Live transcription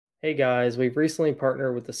Hey guys, we've recently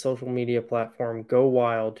partnered with the social media platform Go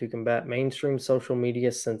Wild to combat mainstream social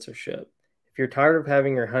media censorship. If you're tired of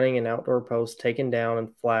having your hunting and outdoor posts taken down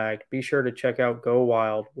and flagged, be sure to check out Go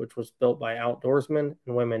Wild, which was built by outdoorsmen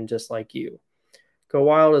and women just like you. Go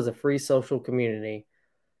Wild is a free social community.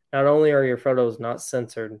 Not only are your photos not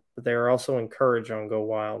censored, but they are also encouraged on Go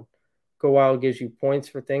Wild. Go Wild gives you points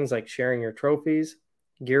for things like sharing your trophies,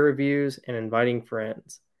 gear reviews, and inviting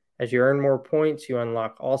friends. As you earn more points, you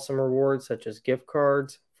unlock awesome rewards such as gift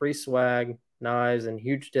cards, free swag, knives, and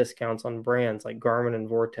huge discounts on brands like Garmin and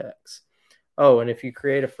Vortex. Oh, and if you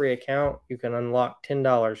create a free account, you can unlock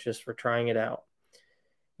 $10 just for trying it out.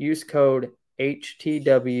 Use code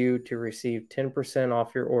HTW to receive 10%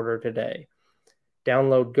 off your order today.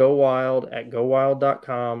 Download Go Wild at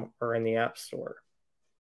gowild.com or in the App Store.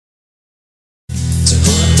 To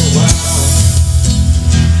hunt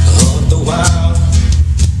the wild,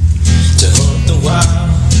 to hunt the wild,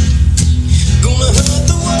 gonna hunt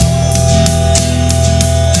the wild.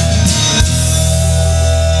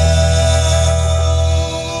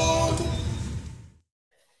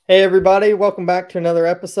 Hey everybody, welcome back to another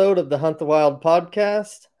episode of the Hunt the Wild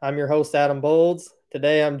podcast. I'm your host Adam Bolds.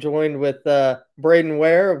 Today I'm joined with Braden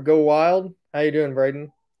Ware of Go Wild. How you doing,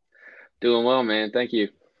 Braden? Doing well, man. Thank you.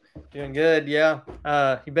 Doing good, yeah.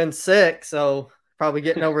 You've been sick, so probably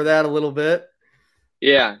getting over that a little bit.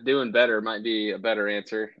 Yeah, doing better might be a better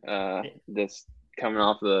answer. This coming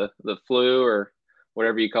off the flu or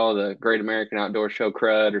whatever you call the Great American Outdoor Show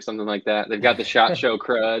crud or something like that. They've got the SHOT Show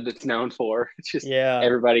crud it's known for. It's just Yeah.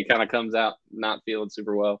 everybody kind of comes out not feeling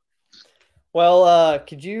super well. Well,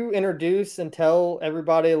 could you introduce and tell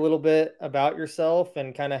everybody a little bit about yourself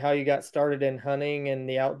and kind of how you got started in hunting and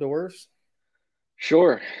the outdoors?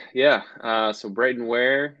 Sure. Yeah. So Braden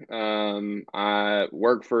Ware. I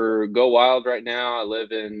work for Go Wild right now. I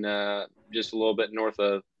live in just a little bit north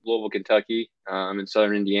of Louisville, Kentucky. I'm in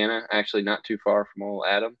southern Indiana, actually not too far from old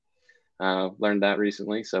Adam. Learned that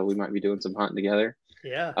recently, so we might be doing some hunting together.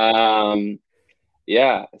 Yeah.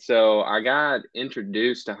 Yeah. So I got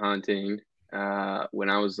introduced to hunting when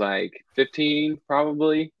I was like 15,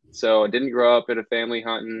 probably. So I didn't grow up in a family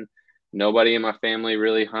hunting. Nobody in my family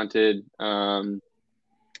really hunted.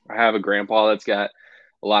 I have a grandpa that's got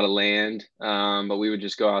a lot of land, but we would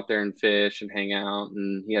just go out there and fish and hang out,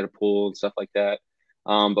 and he had a pool and stuff like that.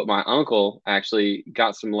 But my uncle actually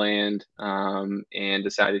got some land and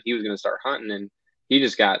decided he was going to start hunting, and he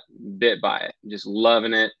just got bit by it, just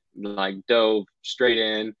loving it, like dove straight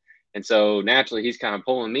in. And so naturally, he's kind of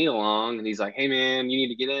pulling me along, and he's like, "Hey, man, you need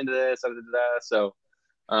to get into this." So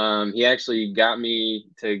he actually got me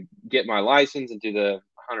to get my license and do the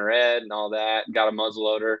hunter ed and all that. Got a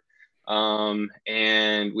muzzleloader,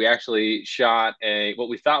 and we actually shot what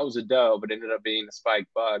we thought was a doe, but ended up being a spike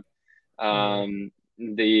buck.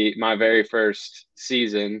 My very first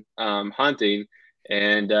season hunting,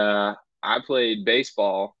 and I played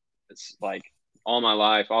baseball. It's like all my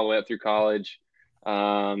life, all the way up through college.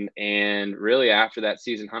 And really after that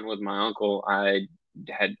season hunting with my uncle, I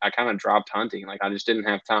kind of dropped hunting. Like I just didn't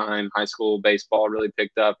have time. High school baseball really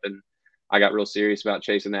picked up, and I got real serious about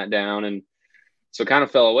chasing that down, and so kind of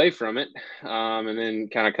fell away from it. And then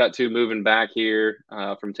kind of cut to moving back here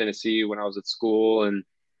from Tennessee when I was at school, and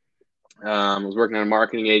was working at a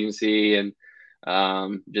marketing agency, and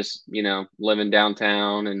just living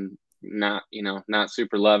downtown and not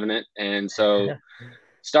super loving it, and so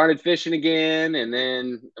started fishing again. And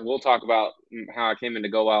then we'll talk about how I came into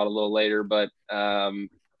Go Wild a little later, but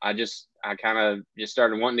I kind of just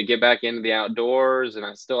started wanting to get back into the outdoors, and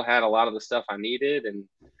I still had a lot of the stuff I needed.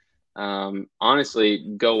 And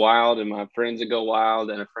honestly, Go Wild and my friends at Go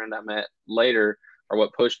Wild and a friend I met later are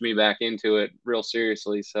what pushed me back into it real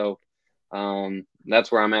seriously. So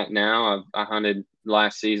that's where I'm at now. I hunted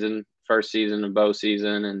last season, first season of bow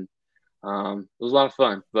season, and it was a lot of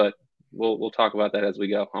fun, but we'll talk about that as we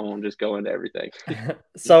go. I won't just go into everything.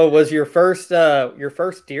 So was your first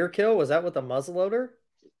deer kill, was that with a muzzleloader?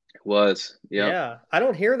 Was, yep. Yeah. I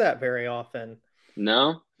don't hear that very often.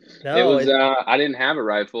 No, No, it was, I didn't have a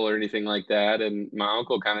rifle or anything like that. And my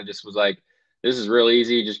uncle kind of just was like, this is real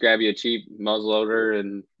easy. Just grab you a cheap muzzleloader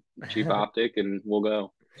and cheap optic and we'll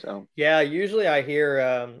go. So yeah, usually I hear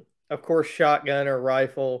of course shotgun or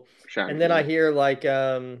rifle, shotgun, and then I yeah. hear like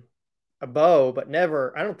a bow, but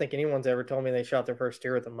never, I don't think anyone's ever told me they shot their first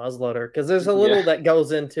deer with a muzzleloader, because there's a little Yeah. that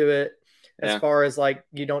goes into it as Yeah. far as like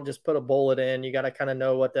you don't just put a bullet in. You got to kind of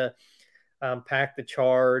know what to pack the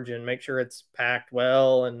charge and make sure it's packed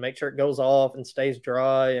well and make sure it goes off and stays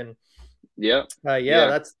dry. And Yep. yeah,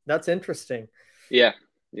 Yeah. that's interesting. Yeah.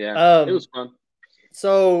 Yeah. It was fun.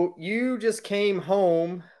 So you just came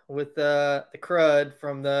home with the crud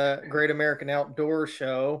from the Great American Outdoor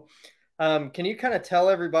Show. Can you kind of tell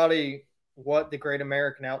everybody what the Great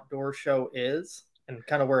American Outdoor Show is and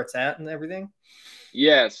kind of where it's at and everything?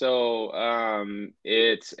 Yeah, so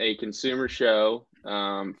it's a consumer show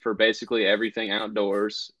for basically everything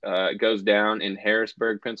outdoors. It goes down in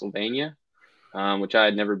Harrisburg, Pennsylvania, which I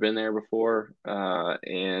had never been there before.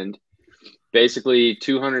 And basically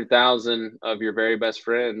 200,000 of your very best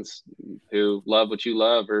friends who love what you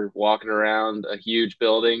love are walking around a huge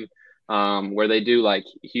building where they do like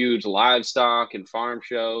huge livestock and farm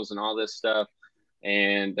shows and all this stuff.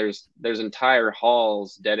 And there's entire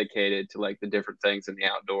halls dedicated to like the different things in the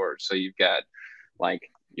outdoors. So you've got like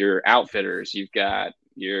your outfitters, you've got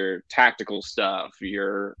your tactical stuff,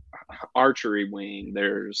 your archery wing.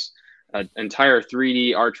 There's an entire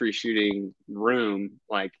 3D archery shooting room,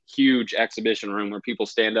 like huge exhibition room where people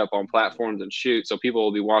stand up on platforms and shoot. So people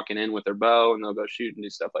will be walking in with their bow and they'll go shoot and do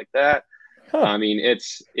stuff like that. Huh. I mean,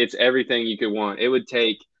 it's everything you could want. It would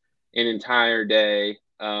take an entire day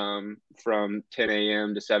from 10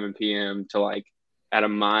 a.m. to 7 p.m. to like at a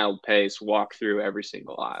mild pace walk through every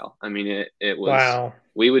single aisle. I mean, it was Wow.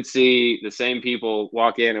 we would see the same people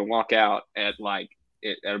walk in and walk out at like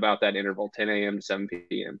at about that interval, 10 a.m. to 7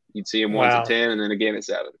 p.m. You'd see them once at Wow. 10 and then again at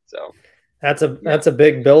 7. So yeah. That's a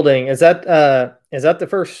big building. Is that the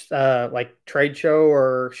first like trade show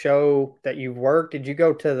or show that you've worked? Did you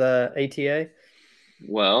go to the ATA?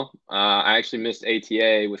 Well, I actually missed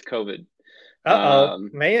ATA with COVID. Uh-oh.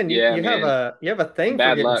 Man, Yeah, man, you have a thing for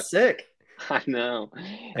bad getting luck. sick. I know.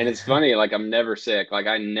 And it's funny, like I'm never sick. Like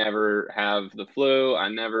I never have the flu.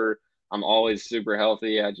 I'm always super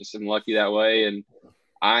healthy. I just am lucky that way. And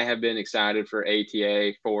I have been excited for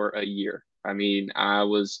ATA for a year. I mean, I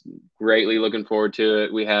was greatly looking forward to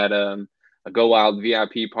it. We had a Go Wild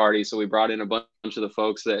VIP party, so we brought in a bunch of the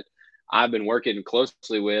folks that I've been working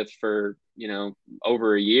closely with for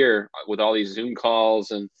over a year with all these Zoom calls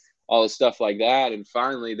and all this stuff like that. And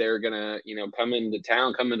finally, they were gonna come into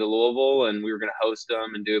town, come into Louisville, and we were gonna host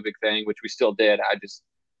them and do a big thing, which we still did.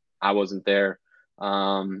 I wasn't there.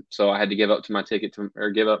 So I had to give up my ticket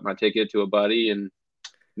to a buddy and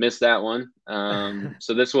missed that one.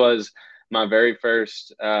 So this was my very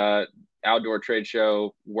first outdoor trade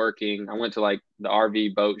show working. I went to like the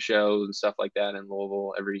RV boat shows and stuff like that in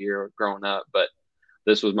Louisville every year growing up, but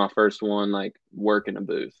this was my first one like working a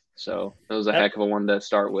booth. So it was a That heck of a one to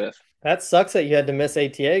start with. that sucks that you had to miss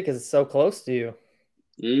ATA because it's so close to you.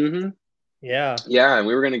 hmm Yeah. Yeah, and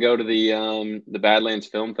we were going to go to the Badlands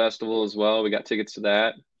Film Festival as well. We got tickets to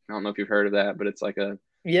that. I don't know if you've heard of that, but it's like a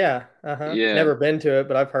Yeah. Uh-huh. yeah, Never been to it,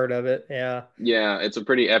 but I've heard of it. Yeah. yeah, it's a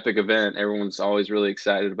pretty epic event. Everyone's always really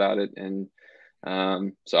excited about it, and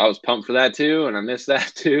so I was pumped for that too, and I missed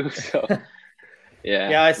that too. So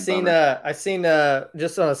yeah, Yeah, it's a bummer. I seen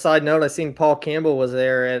just on a side note, I seen Paul Campbell was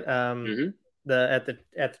there at hmm the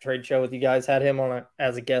trade show with you guys. Had him on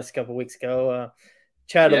as a guest a couple weeks ago.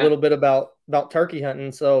 Chat a Yeah, little bit about turkey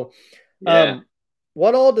hunting. So, yeah. um,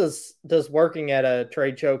 what all does working at a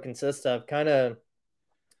trade show consist of? Kind of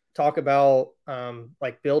talk about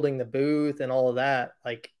like building the booth and all of that.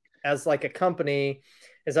 Like as like a company,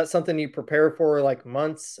 is that something you prepare for like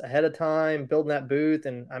months ahead of time, building that booth?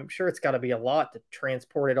 And I'm sure it's got to be a lot to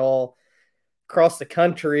transport it all across the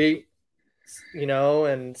country,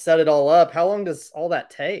 and set it all up. How long does all that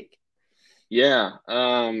take? Yeah.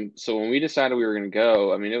 So when we decided we were going to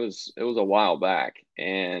go, I mean, it was a while back,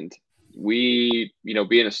 and we,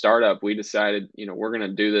 being a startup, we decided, we're going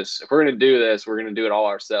to do this. If we're going to do this, we're going to do it all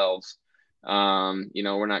ourselves.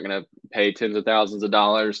 We're not going to pay tens of thousands of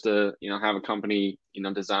dollars to, have a company,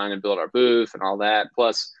 design and build our booth and all that.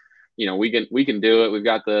 Plus, we can do it. We've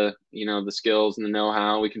got the skills and the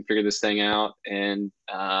know-how. We can figure this thing out. And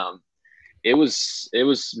it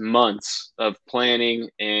was months of planning,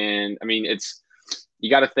 and I mean it's you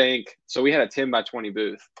got to think. So we had a 10 by 20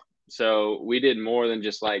 booth, so we did more than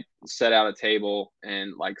just like set out a table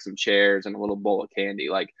and like some chairs and a little bowl of candy.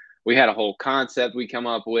 Like we had a whole concept we come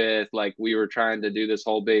up with. Like we were trying to do this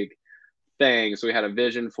whole big thing, so we had a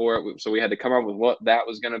vision for it. So we had to come up with what that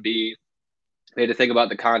was going to be. We had to think about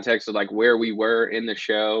the context of like where we were in the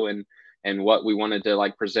show and what we wanted to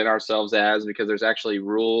like present ourselves as, because there's actually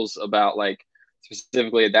rules about like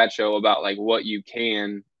specifically at that show about like what you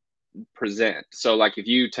can present. So like if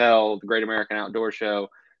you tell the Great American Outdoor Show,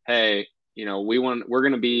 hey, we're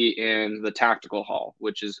going to be in the tactical hall,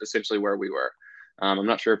 which is essentially where we were. I'm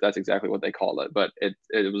not sure if that's exactly what they called it, but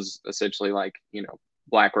it was essentially like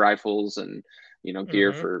black rifles and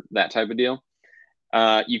gear Mm-hmm. for that type of deal.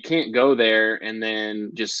 You can't go there and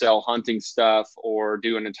then just sell hunting stuff or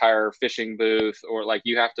do an entire fishing booth, or like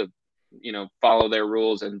you have to follow their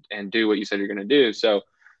rules and do what you said you're going to do. So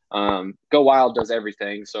Go Wild does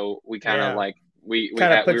everything. So we kind of Yeah. like we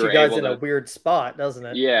Kind of we puts you were guys able in a to. weird spot, doesn't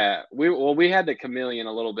it? Yeah, we had to chameleon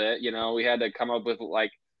a little bit. We had to come up with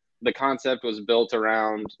like the concept was built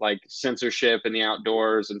around like censorship in the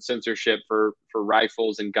outdoors and censorship for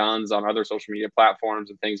rifles and guns on other social media platforms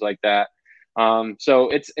and things like that. So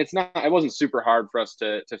it wasn't super hard for us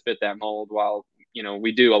to fit that mold while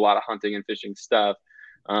we do a lot of hunting and fishing stuff.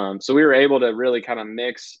 So we were able to really kind of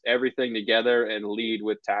mix everything together and lead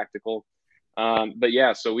with tactical. But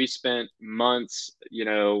yeah, so we spent months,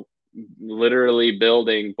 literally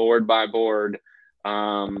building board by board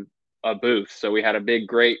a booth. So we had a big,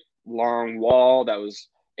 great long wall that was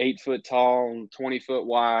 8 foot tall and 20 foot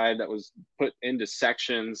wide that was put into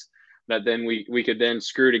sections that then we could then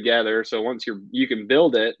screw together. So once you can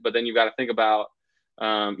build it, but then you've got to think about,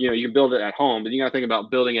 you can build it at home, but you got to think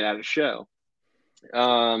about building it at a show.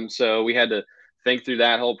 So we had to think through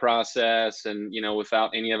that whole process and,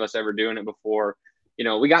 without any of us ever doing it before,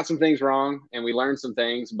 we got some things wrong and we learned some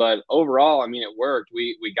things, but overall, I mean, it worked.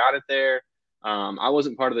 We got it there. I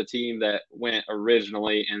wasn't part of the team that went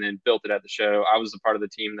originally and then built it at the show. I was a part of the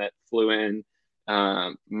team that flew in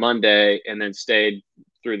Monday and then stayed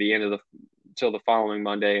through the end of till the following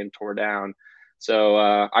Monday and tore down. So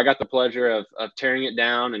I got the pleasure of tearing it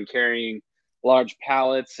down and carrying large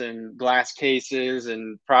pallets and glass cases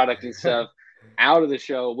and product and stuff out of the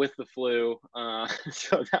show with the flu.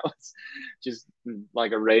 So that was just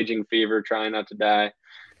like a raging fever, trying not to die.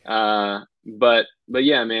 But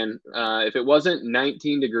yeah, man, if it wasn't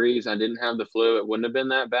 19 degrees, I didn't have the flu, it wouldn't have been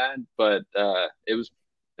that bad, but it was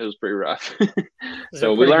pretty rough.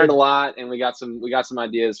 So we learned a lot and we got some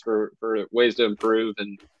ideas for ways to improve.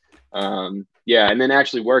 And yeah, and then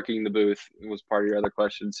actually working the booth was part of your other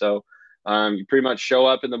question. So you pretty much show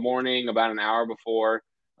up in the morning about an hour before.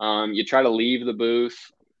 You try to leave the booth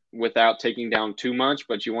without taking down too much,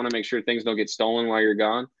 but you want to make sure things don't get stolen while you're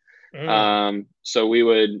gone. So we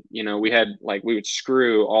would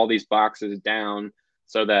screw all these boxes down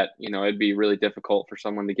so that, it'd be really difficult for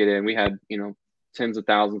someone to get in. We had, tens of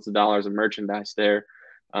thousands of dollars of merchandise there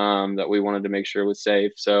that we wanted to make sure was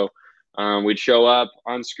safe. So we'd show up,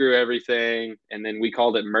 unscrew everything, and then we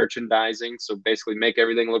called it merchandising. So basically make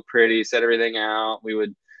everything look pretty, set everything out. We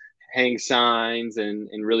would hang signs and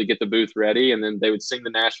really get the booth ready. And then they would sing the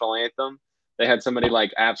national anthem. They had somebody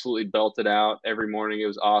like absolutely belt it out every morning. It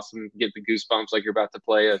was awesome. Get the goosebumps like you're about to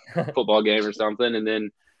play a football game or something. And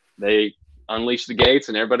then they unleash the gates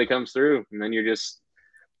and everybody comes through. And then you're just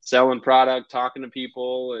selling product, talking to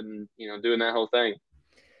people, and, doing that whole thing.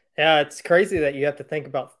 Yeah, it's crazy that you have to think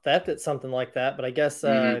about theft at something like that. But I guess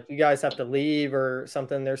if you guys have to leave or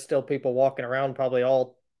something, there's still people walking around probably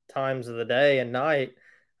all times of the day and night.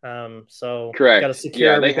 So correct. Got to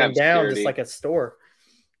secure everything down security. just like a store.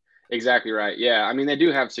 Exactly right. Yeah. I mean, they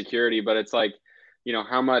do have security, but it's like,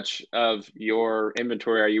 how much of your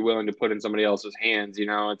inventory are you willing to put in somebody else's hands?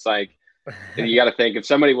 It's like, you got to think if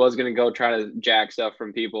somebody was going to go try to jack stuff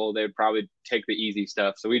from people, they'd probably take the easy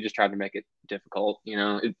stuff. So we just tried to make it difficult.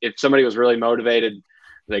 If somebody was really motivated,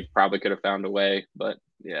 they probably could have found a way, but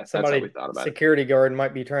yeah, that's how we thought about it. Security guard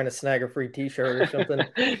might be trying to snag a free t-shirt or something.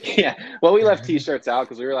 Yeah. Well, we left t-shirts out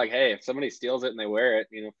because we were like, hey, if somebody steals it and they wear it,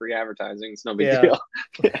 free advertising, it's no big deal.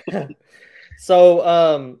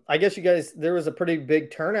 So I guess you guys, there was a pretty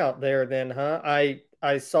big turnout there then, huh?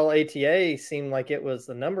 I saw ATA seemed like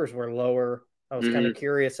the numbers were lower. I was kind of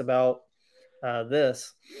curious about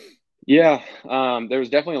this. Yeah, there was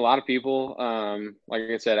definitely a lot of people. Like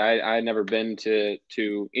I said, I had never been to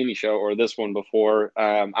any show or this one before.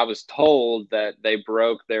 I was told that they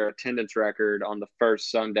broke their attendance record on the first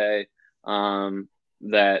Sunday.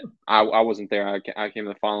 That I wasn't there. I came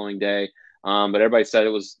the following day. But everybody said it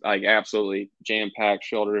was like absolutely jam-packed,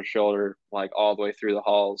 shoulder to shoulder, like all the way through the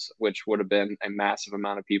halls, which would have been a massive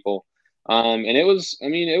amount of people. And it was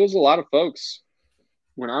a lot of folks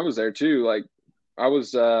when I was there too. Like I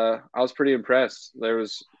was pretty impressed.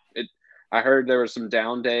 I heard there were some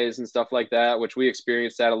down days and stuff like that, which we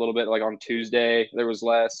experienced that a little bit. Like on Tuesday, there was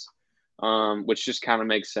less, which just kind of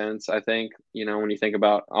makes sense. I think, when you think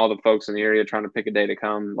about all the folks in the area trying to pick a day to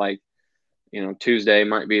come, like, Tuesday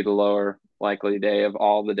might be the lower likely day of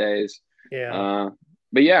all the days. Yeah.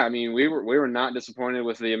 But yeah, I mean, we were not disappointed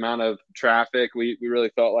with the amount of traffic. We really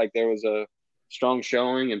felt like there was a strong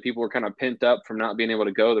showing and people were kind of pent up from not being able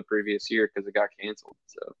to go the previous year because it got canceled.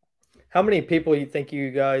 So how many people you think you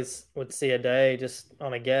guys would see a day, just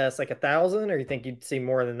on a guess, like 1,000, or you think you'd see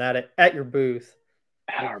more than that at your booth?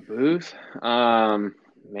 At our booth?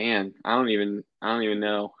 Man, I don't even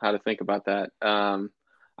know how to think about that.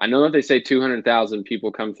 I know that they say 200,000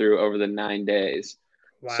 people come through over the 9 days.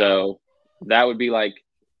 Wow. So that would be like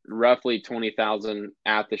roughly 20,000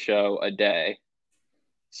 at the show a day.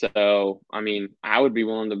 So, I mean, I would be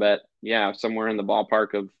willing to bet, yeah, somewhere in the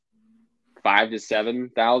ballpark of 5 to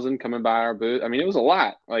 7,000 coming by our booth. I mean, it was a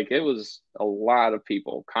lot. Like, it was a lot of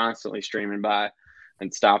people constantly streaming by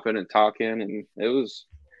and stopping and talking, and it was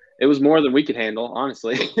more than we could handle.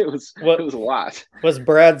 Honestly, it What was a lot. was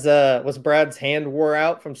Brad's hand wore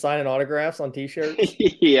out from signing autographs on T-shirts?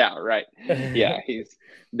 Yeah, right. Yeah, he's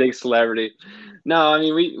a big celebrity. No, I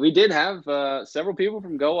mean we did have several people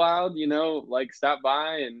from Go Wild, like stop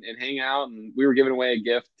by and hang out, and we were giving away a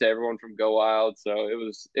gift to everyone from Go Wild. So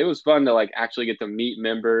it was fun to like actually get to meet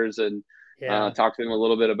members and Yeah. talk to them a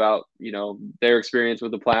little bit about their experience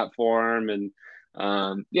with the platform, and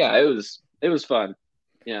yeah, it was fun.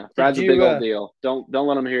 Yeah, Did Brad's a big you old deal. Don't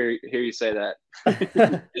let him hear you say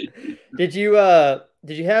that. did you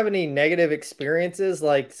have any negative experiences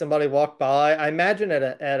like somebody walked by? I imagine at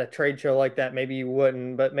a trade show like that maybe you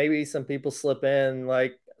wouldn't, but maybe some people slip in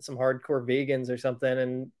like some hardcore vegans or something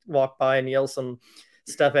and walk by and yell some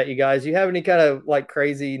stuff at you guys. Do you have any kind of like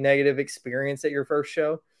crazy negative experience at your first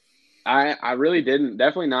show? I really didn't.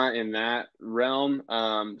 Definitely not in that realm.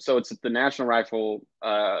 So it's the National Rifle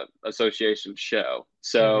Association show. Hmm.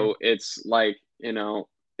 So it's like,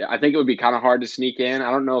 I think it would be kind of hard to sneak in. I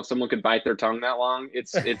don't know if someone could bite their tongue that long.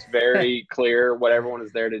 It's very clear what everyone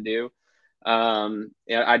is there to do.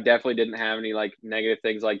 Yeah, I definitely didn't have any like negative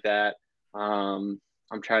things like that. I'm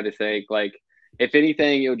trying to think like if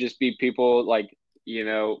anything, it would just be people like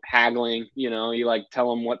haggling, you like tell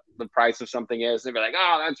them what the price of something is. They'd be like,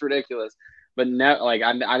 oh, that's ridiculous. But no, like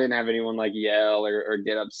I didn't have anyone like yell or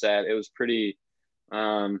get upset. It was pretty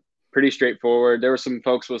straightforward. There were some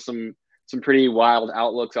folks with some pretty wild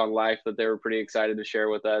outlooks on life that they were pretty excited to share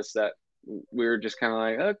with us that we were just kind of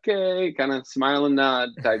like, okay, kind of smile and nod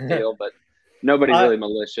type deal, but nobody I really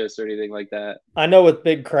malicious or anything like that. I know with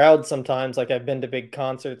big crowds sometimes, like I've been to big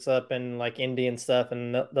concerts up in like Indy and stuff,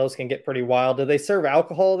 and those can get pretty wild. Do they serve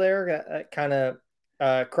alcohol there? That kind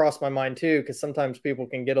of crossed my mind too, because sometimes people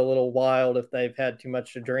can get a little wild if they've had too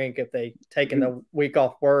much to drink, if they taken the week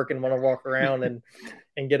off work and want to walk around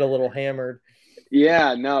and get a little hammered.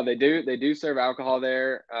 Yeah, no, they do serve alcohol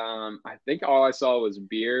there. I think all I saw was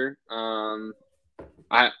beer.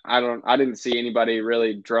 I didn't see anybody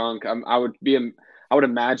really drunk. I would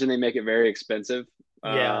imagine they make it very expensive.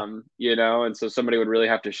 Yeah, And so somebody would really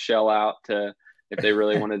have to shell out to if they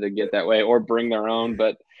really wanted to get that way or bring their own.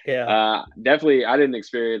 But yeah. definitely, I didn't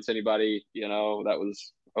experience anybody that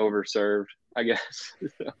was overserved, I guess.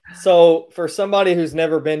 So for somebody who's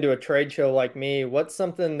never been to a trade show like me, what's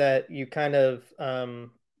something that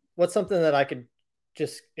I could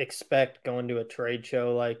just expect going to a trade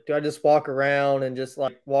show? Like, do I just walk around and just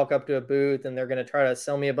like walk up to a booth and they're going to try to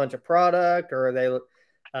sell me a bunch of product, or are they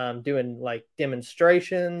doing like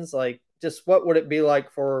demonstrations? Like, just what would it be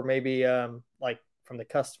like for maybe like from the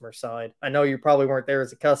customer side? I know you probably weren't there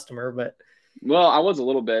as a customer, but Well, I was a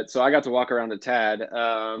little bit, so I got to walk around a tad.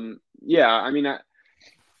 Yeah, I mean,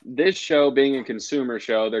 this show being a consumer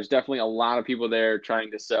show, there's definitely a lot of people there trying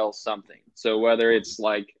to sell something. So whether it's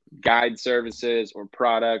like guide services or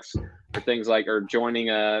products or things like or joining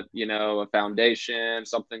a foundation,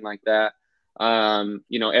 something like that.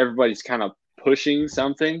 Everybody's kind of pushing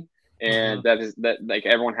something, and Mhm. that like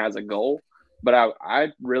everyone has a goal. But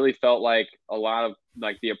I really felt like a lot of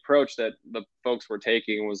like the approach that the folks were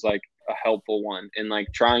taking was like a helpful one and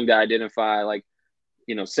like trying to identify like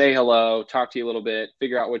say hello, talk to you a little bit,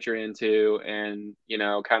 figure out what you're into, and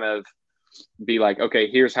kind of be like,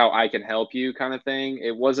 okay, here's how I can help you, kind of thing.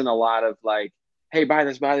 It wasn't a lot of like, hey, buy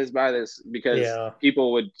this, buy this, buy this, because Yeah.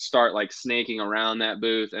 people would start like snaking around that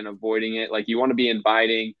booth and avoiding it. Like you want to be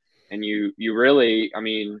inviting, and you really, I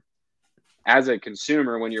mean, as a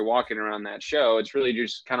consumer, when you're walking around that show, it's really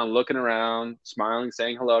just kind of looking around, smiling,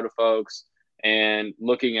 saying hello to folks, and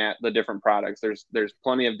looking at the different products. There's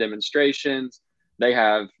plenty of demonstrations. They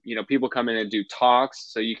have people come in and do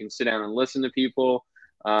talks, so you can sit down and listen to people.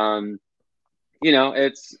 Um, you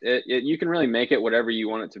can really make it whatever you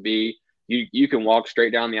want it to be. You can walk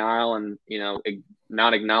straight down the aisle and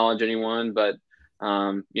not acknowledge anyone, but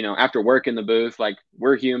after work in the booth, like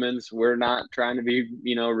we're humans, we're not trying to be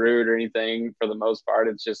rude or anything for the most part.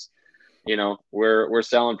 It's just we're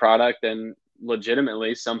selling product, and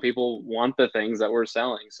legitimately some people want the things that we're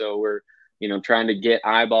selling, so we're trying to get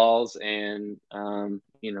eyeballs and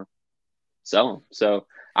sell them. So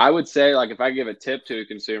I would say, like, if I give a tip to a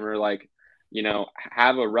consumer, like,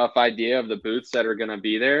 have a rough idea of the booths that are going to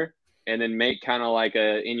be there, and then make kind of like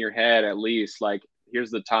in your head, at least, like, here's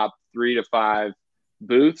the top 3 to 5,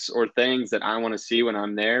 booths or things that I want to see when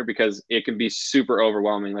I'm there, because it can be super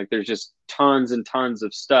overwhelming. Like there's just tons and tons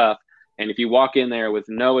of stuff. And if you walk in there with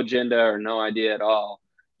no agenda or no idea at all,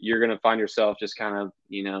 you're going to find yourself just kind of,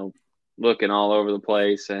 looking all over the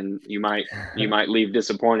place, and you might leave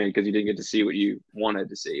disappointed because you didn't get to see what you wanted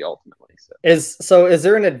to see ultimately. Is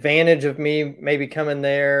there an advantage of me maybe coming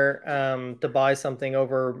there to buy something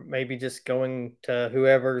over maybe just going to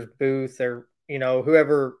whoever's booth, or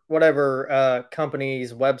whatever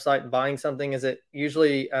company's website and buying something? Is it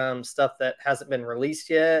usually stuff that hasn't been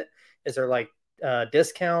released yet? Is there like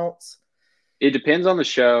discounts? It depends on the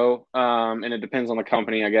show, and it depends on the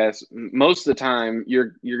company, I guess. Most of the time,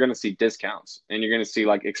 you're going to see discounts, and you're going to see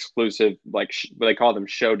like exclusive, like what they call them,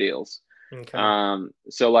 show deals. Okay.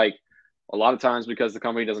 So like a lot of times, because the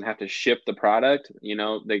company doesn't have to ship the product,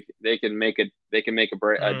 they can make a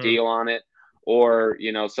deal on it, or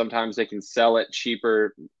sometimes they can sell it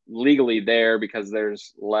cheaper legally there because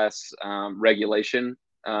there's less regulation.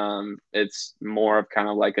 It's more of kind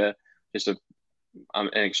of like just an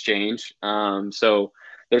exchange. So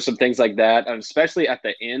there's some things like that, especially at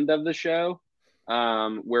the end of the show,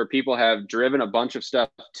 where people have driven a bunch of stuff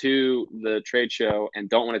to the trade show and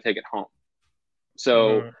don't want to take it home.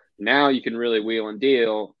 So now you can really wheel and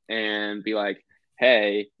deal and be like,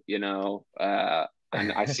 hey, and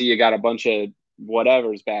I see you got a bunch of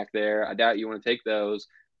whatever's back there. I doubt you want to take those.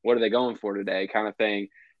 What are they going for today? Kind of thing.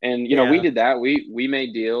 And, we did that. We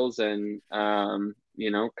made deals and,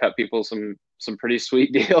 cut people some pretty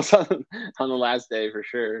sweet deals on the last day for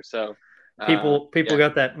sure. So people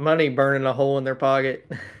got that money burning a hole in their pocket.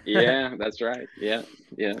 Yeah, that's right. Yeah.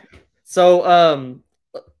 So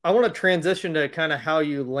I want to transition to kind of how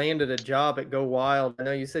you landed a job at Go Wild. I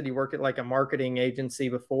know you said you worked at like a marketing agency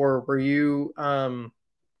before. Were you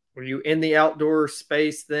in the outdoor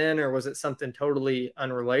space then, or was it something totally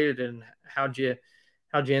unrelated? And how'd you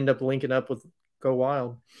end up linking up with Go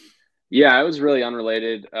Wild? Yeah, it was really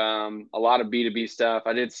unrelated. A lot of B2B stuff.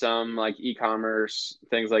 I did some like e-commerce,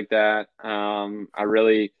 things like that.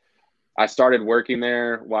 I started working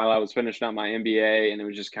there while I was finishing up my MBA, and it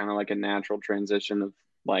was just kind of like a natural transition of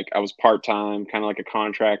like, I was part-time, kind of like a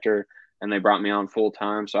contractor, and they brought me on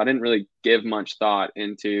full-time. So I didn't really give much thought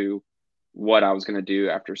into what I was going to do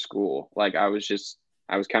after school. Like I was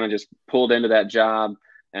kind of just pulled into that job,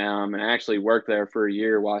 and I actually worked there for a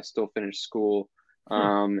year while I still finished school.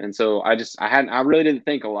 And so I really didn't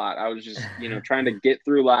think a lot. I was just, trying to get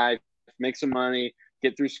through life, make some money,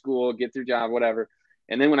 get through school, get through job, whatever.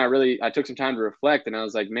 And then when I took some time to reflect, and I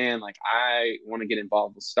was like, man, like I want to get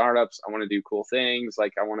involved with startups. I want to do cool things.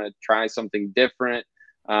 Like I want to try something different.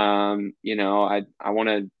 I want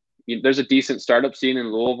to, there's a decent startup scene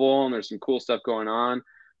in Louisville, and there's some cool stuff going on.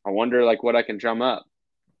 I wonder like what I can drum up.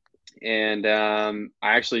 And I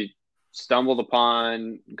actually stumbled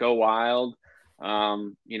upon Go Wild.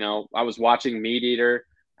 I was watching MeatEater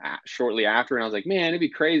shortly after, and I was like, man, it'd be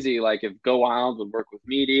crazy like if Go Wild would work with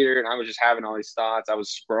MeatEater. And I was just having all these thoughts. I was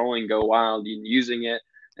scrolling Go Wild and using it,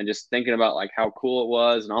 and just thinking about like how cool it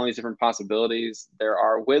was and all these different possibilities there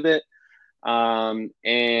are with it.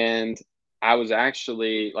 And I was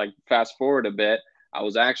actually, like, fast forward a bit, I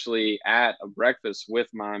was actually at a breakfast with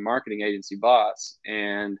my marketing agency boss,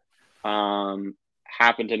 and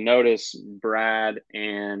happened to notice Brad,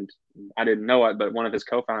 and I didn't know it, but one of his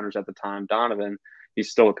co-founders at the time, Donovan, he's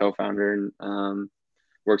still a co-founder and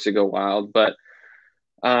works at Go Wild. But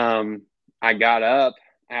I got up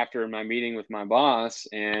after my meeting with my boss,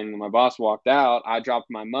 and when my boss walked out, I dropped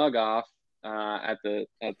my mug off at the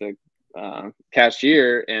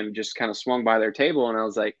cashier and just kind of swung by their table, and I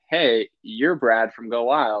was like, hey, you're Brad from Go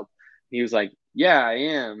Wild. He was like, yeah, I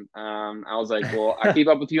am. I was like, well, I keep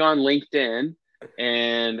up with you on LinkedIn,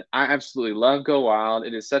 and I absolutely love Go Wild.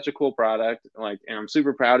 It is such a cool product. Like, and I'm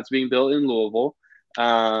super proud it's being built in Louisville.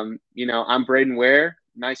 I'm Braden Ware.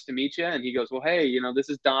 Nice to meet you. And he goes, well, hey, this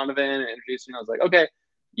is Donovan, and introduced me. I was like, okay,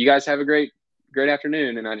 you guys have a great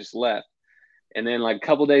afternoon. And I just left. And then like a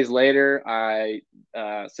couple days later, I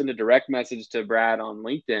sent a direct message to Brad on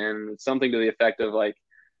LinkedIn, something to the effect of like,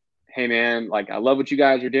 hey man, like I love what you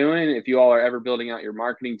guys are doing. If you all are ever building out your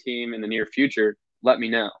marketing team in the near future, let me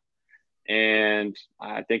know. And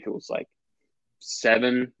I think it was like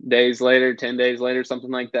 10 days later,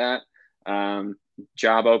 something like that.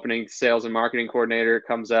 Job opening, sales and marketing coordinator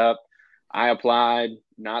comes up. I applied,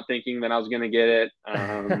 not thinking that I was going to get it.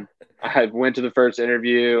 I went to the first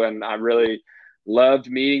interview, and I really loved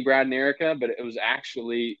meeting Brad and Erica, but it was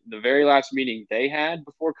actually the very last meeting they had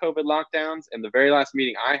before COVID lockdowns, and the very last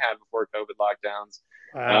meeting I had before COVID lockdowns.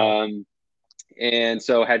 Wow. And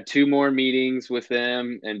so had 2 more meetings with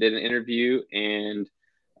them and did an interview, and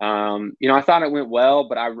I thought it went well,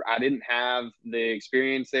 but I didn't have the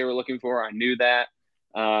experience they were looking for. I knew that.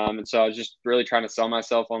 And so I was just really trying to sell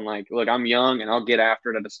myself on like, look, I'm young and I'll get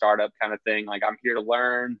after it at a startup kind of thing. Like I'm here to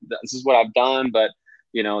learn. This is what I've done, but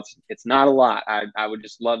it's not a lot. I would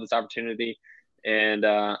just love this opportunity. And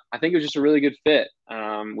I think it was just a really good fit.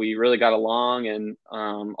 We really got along, and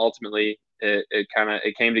ultimately it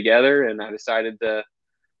came together, and I decided to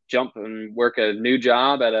jump and work a new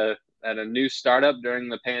job at a new startup during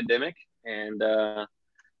the pandemic. And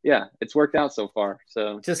yeah, it's worked out so far.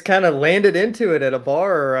 So Just kind of landed into it at a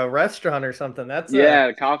bar or a restaurant or something. yeah,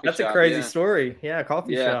 a coffee That's a shop. crazy Yeah. story. Yeah,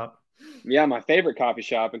 coffee Yeah. shop. Yeah. My favorite coffee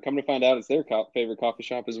shop, and come to find out it's their favorite coffee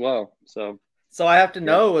shop as well. So So I have to yeah.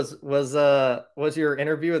 know, was your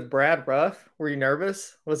interview with Brad rough? Were you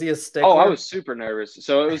nervous? Was he a Oh, I stickler? was super nervous.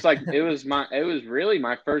 So it was like, it was really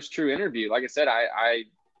my first true interview. Like I said,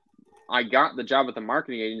 I got the job at the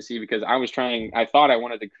marketing agency because I thought I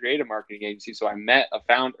wanted to create a marketing agency. So I met a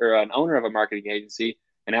founder or an owner of a marketing agency.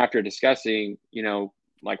 And after discussing,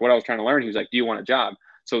 like what I was trying to learn, he was like, do you want a job?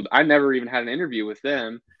 So I never even had an interview with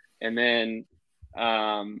them. And then,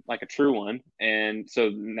 like a true one. And so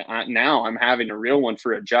now I'm having a real one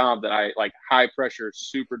for a job that I like, high pressure,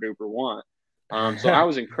 super duper want. So I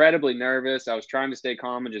was incredibly nervous. I was trying to stay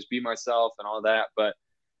calm and just be myself and all that. But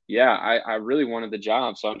yeah, I really wanted the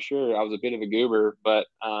job, so I'm sure I was a bit of a goober, but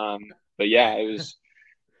yeah, it was.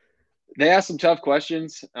 They asked some tough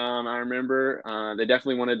questions. I remember they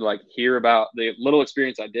definitely wanted to like hear about the little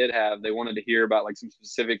experience I did have. They wanted to hear about like some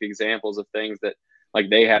specific examples of things that like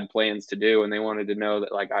they had plans to do, and they wanted to know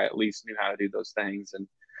that like I at least knew how to do those things. And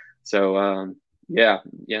so yeah,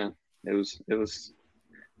 it was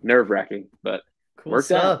nerve wracking, but Cool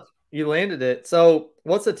worked out. stuff. You landed it. So,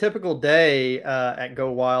 what's a typical day at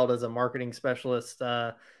Go Wild as a marketing specialist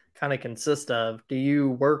kind of consist of? Do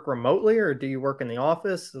you work remotely or do you work in the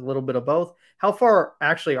office? A little bit of both. How far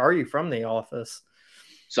actually are you from the office?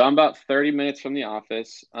 So I'm about 30 minutes from the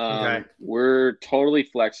office. Okay. We're totally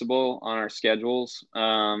flexible on our schedules.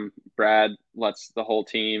 Brad lets the whole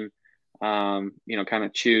team, kind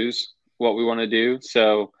of choose what we want to do.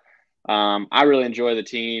 So I really enjoy the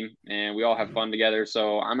team, and we all have fun together.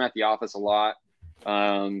 So I'm at the office a lot,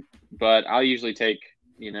 but I'll usually take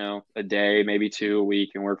a day, maybe two a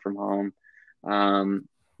week, and work from home.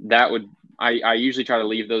 That would I usually try to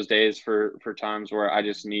leave those days for times where I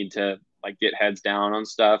just need to like get heads down on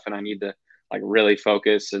stuff, and I need to like really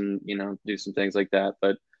focus and do some things like that.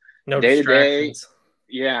 But No day to day, distractions.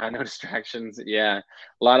 yeah, no distractions. Yeah,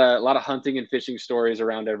 a lot of hunting and fishing stories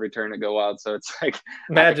around every turn at Go Wild. So it's like I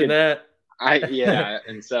Imagine could that. yeah,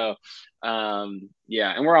 and so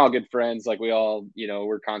yeah, and we're all good friends. Like we all,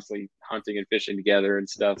 we're constantly hunting and fishing together and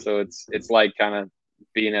stuff. So it's like kind of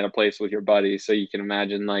being at a place with your buddies. So you can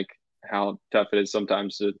imagine like how tough it is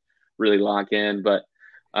sometimes to really lock in. But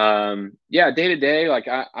yeah, day to day, like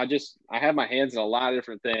I have my hands in a lot of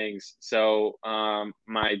different things. So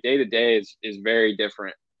my day to day is very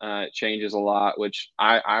different. It changes a lot, which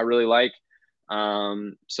I really like.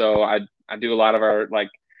 So I do a lot of our like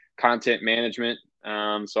content management.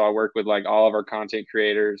 So I work with like all of our content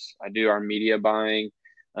creators. I do our media buying.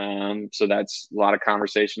 So that's a lot of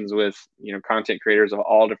conversations with content creators of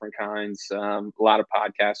all different kinds, a lot of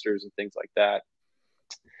podcasters and things like that.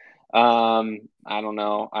 I don't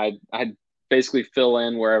know. I basically fill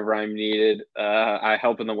in wherever I'm needed. I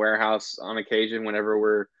help in the warehouse on occasion whenever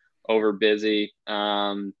we're over busy.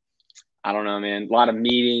 I don't know, man. A lot of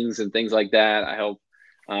meetings and things like that. I help,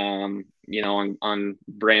 on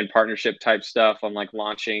brand partnership type stuff, on like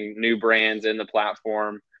launching new brands in the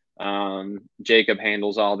platform. Jacob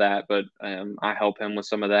handles all that, but I help him with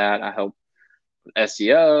some of that. I help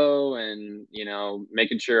SEO and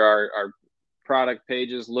making sure our product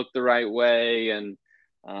pages look the right way, and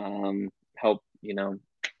help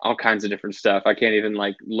all kinds of different stuff. I can't even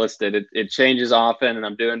like list it. It changes often, and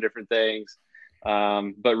I'm doing different things.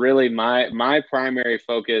 But really, my primary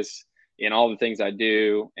focus in all the things I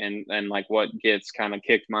do, and like what gets kind of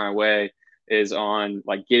kicked my way, is on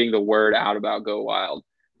like getting the word out about Go Wild.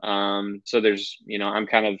 So there's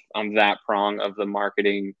I'm that prong of the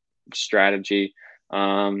marketing strategy.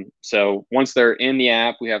 So once they're in the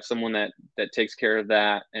app, we have someone that takes care of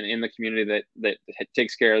that, and in the community that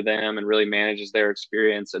takes care of them and really manages their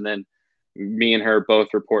experience. And then me and her both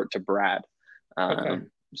report to Brad. Okay.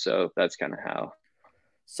 So that's kind of how.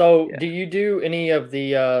 So, Yeah. do you do any of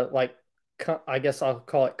the I guess I'll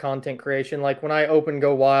call it content creation? Like when I opened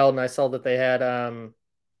Go Wild and I saw that they had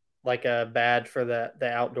like a badge for the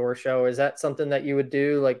outdoor show, is that something that you would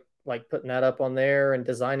do, like putting that up on there and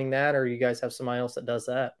designing that, or you guys have somebody else that does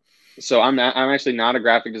that? So I'm actually not a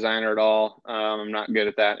graphic designer at all. I'm not good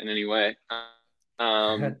at that in any way.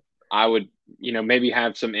 Um, I would, maybe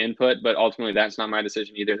have some input, but ultimately that's not my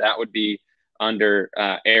decision either. That would be under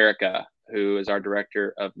Erica, who is our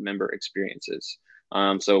director of member experiences.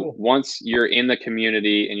 So Cool. once you're in the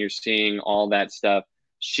community and you're seeing all that stuff,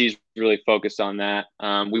 she's really focused on that.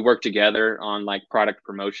 We work together on like product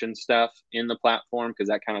promotion stuff in the platform because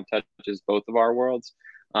that kind of touches both of our worlds.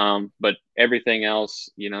 But everything else,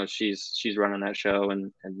 she's running that show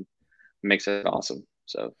and makes it awesome.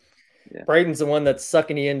 So yeah. Braden's the one that's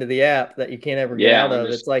sucking you into the app that you can't ever get Yeah, out of.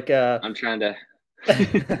 It's like I'm trying to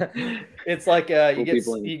it's like pull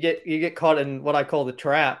people in. you get caught in what I call the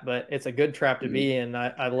trap, but it's a good trap to Mhm. be in.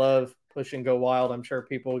 I love Push and Go Wild. I'm sure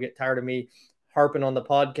people will get tired of me harping on the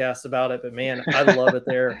podcast about it, but man, I love it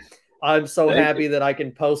there. I'm so Thank happy you. that I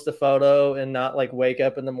can post a photo and not like wake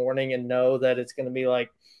up in the morning and know that it's going to be like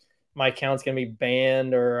my account's going to be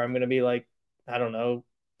banned or I'm going to be like, I don't know,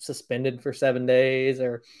 suspended for 7 days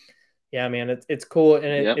or yeah, man, it's cool.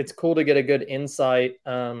 And Yep. it's cool to get a good insight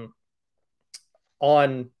on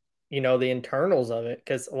the internals of it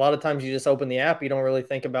because a lot of times you just open the app, you don't really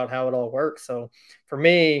think about how it all works. So for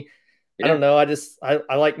me, I Yeah. don't know,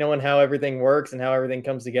 I like knowing how everything works and how everything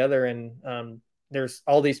comes together. And there's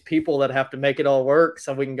all these people that have to make it all work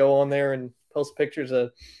so we can go on there and post pictures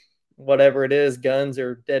of whatever it is, guns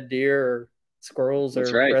or dead deer or squirrels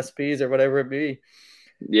That's or right. recipes or whatever it be.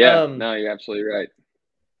 Yeah. um No, you're absolutely right.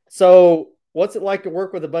 So, what's it like to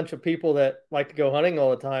work with a bunch of people that like to go hunting all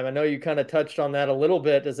the time? I know you kind of touched on that a little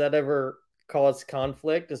bit. Does that ever cause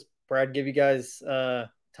conflict? Does Brad give you guys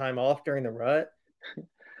time off during the rut?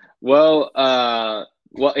 Well,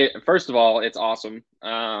 first of all, it's awesome.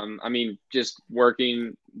 I mean, just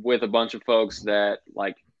working with a bunch of folks that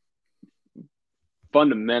like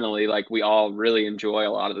fundamentally, like we all really enjoy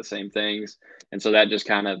a lot of the same things, and so that just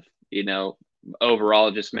kind of,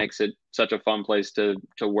 overall just makes it such a fun place to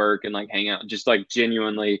work and like hang out. Just like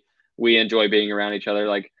genuinely, we enjoy being around each other.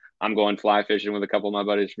 Like I'm going fly fishing with a couple of my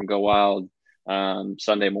buddies from Go Wild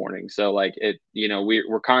Sunday morning. So like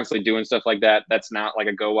we're constantly doing stuff like that. That's not like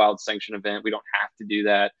a Go Wild sanctioned event. We don't have to do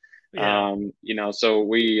that. Yeah. So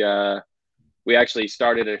we actually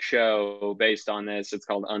started a show based on this. It's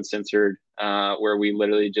called Uncensored, where we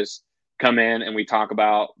literally just come in and we talk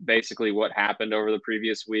about basically what happened over the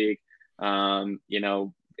previous week,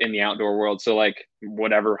 in the outdoor world. So like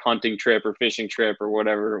whatever hunting trip or fishing trip or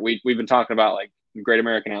whatever, we've been talking about like Great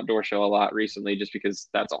American Outdoor Show a lot recently, just because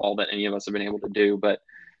that's all that any of us have been able to do. But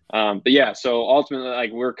yeah, so ultimately,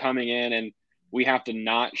 like we're coming in and we have to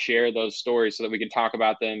not share those stories so that we can talk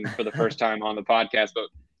about them for the first time on the podcast. But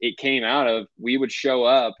it came out of we would show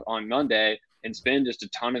up on Monday and spend just a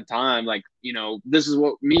ton of time like, this is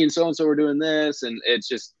what me and so were doing this. And it's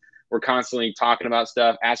just, we're constantly talking about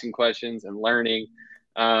stuff, asking questions and learning.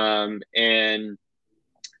 And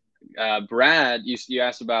Brad, you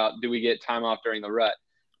asked about, do we get time off during the rut?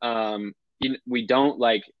 We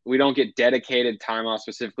don't get dedicated time off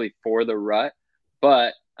specifically for the rut,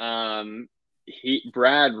 but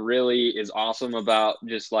Brad really is awesome about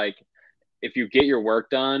just like, if you get your work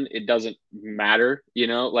done, it doesn't matter,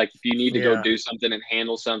 like if you need to go Yeah. do something and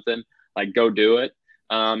handle something, like go do it.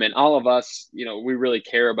 And all of us, we really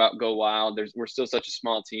care about Go Wild. We're still such a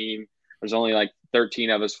small team. There's only like 13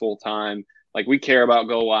 of us full time. Like we care about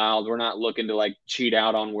Go Wild. We're not looking to like cheat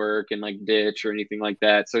out on work and like ditch or anything like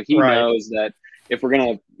that. So he Right. knows that if we're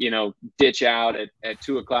gonna, ditch out at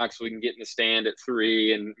 2 o'clock so we can get in the stand at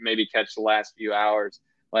 3 and maybe catch the last few hours,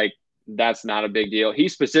 like that's not a big deal. He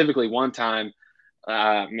specifically one time,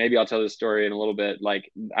 maybe I'll tell this story in a little bit.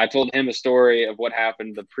 Like I told him a story of what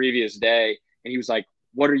happened the previous day, and he was like,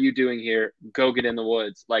 "What are you doing here? Go get in the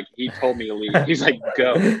woods." Like he told me to leave. He's like,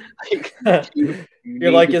 "Go." Like you You're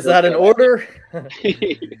need like, to is go that an show up. order?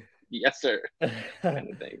 Yes, sir. Kind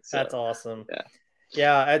of thing. So That's awesome. yeah,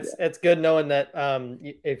 Yeah, yeah, it's good knowing that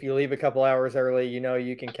if you leave a couple hours early,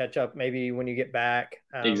 you can catch up maybe when you get back.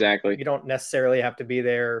 exactly. You don't necessarily have to be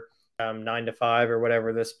there 9 to 5 or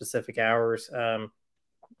whatever the specific hours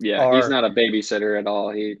Yeah, he's are. not a babysitter at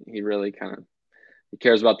all. He really kind of he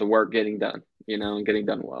cares about the work getting done, and getting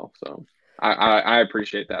done well. So I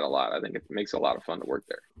appreciate that a lot. I think it makes it a lot of fun to work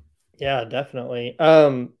there. Yeah, definitely.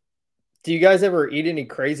 Do you guys ever eat any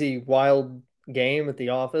crazy wild game at the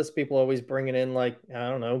office? People always bringing in like, I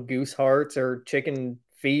don't know, goose hearts or chicken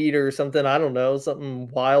feet or something. I don't know, something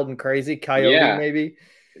wild and crazy. Coyote Yeah, maybe.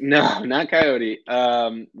 no, not coyote.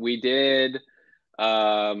 We did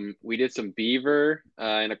some beaver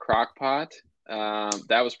in a crock pot.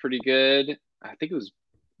 That was pretty good. I think it was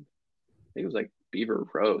like beaver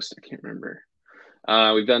roast. I can't remember.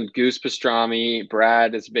 We've done goose pastrami.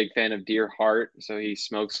 Brad is a big fan of deer heart, so he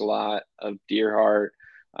smokes a lot of deer heart.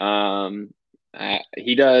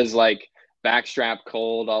 He does like backstrap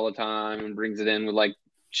cold all the time and brings it in with like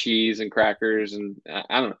cheese and crackers, and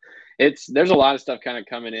I don't know. There's a lot of stuff kind of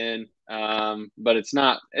coming in, but it's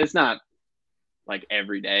not like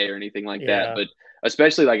every day or anything like that. But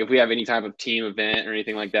especially like if we have any type of team event or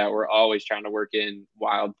anything like that, we're always trying to work in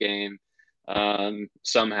wild game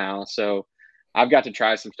somehow. So I've got to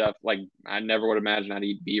try some stuff like I never would imagine I'd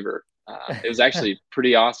eat beaver. It was actually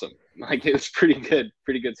pretty awesome. Like it was pretty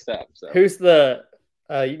good stuff. So who's the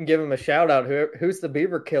you can give him a shout out. Who's the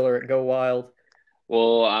beaver killer at Go Wild?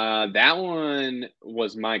 Well, that one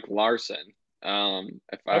was Mike Larson,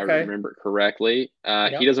 if I remember correctly.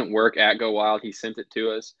 He doesn't work at Go Wild. He sent it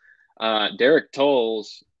to us. Derek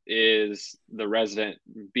Tolles is the resident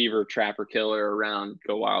beaver trapper killer around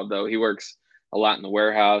Go Wild, though. He works a lot in the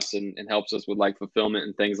warehouse and helps us with like fulfillment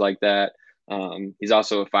and things like that. He's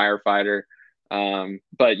also a firefighter.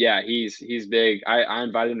 But yeah, he's big. I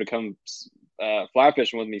invited him to come fly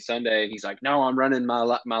fishing with me Sunday, and he's like, "No, I'm running my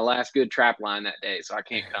last good trap line that day, so I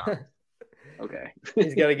can't come." Okay.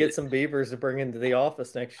 He's got to get some beavers to bring into the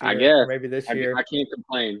office next year. I guess maybe this year. I can't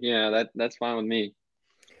complain. Yeah, that's fine with me.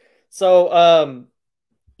 So,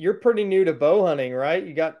 you're pretty new to bow hunting, right?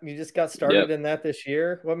 You just got started in that this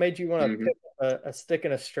year. What made you want to pick a stick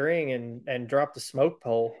and a string and drop the smoke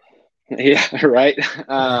pole? Yeah, right.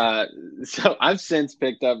 So I've since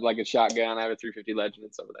picked up like a shotgun. I have a 350 Legend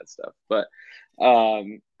and some of that stuff. But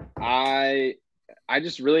I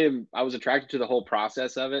just really I was attracted to the whole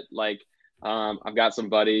process of it. Like I've got some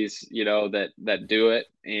buddies, that do it,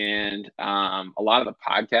 and a lot of the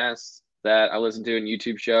podcasts that I listen to and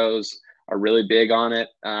YouTube shows are really big on it.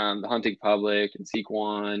 The Hunting Public and Seek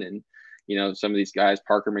One, and some of these guys,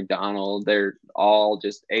 Parker McDonald, they're all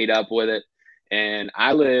just ate up with it. And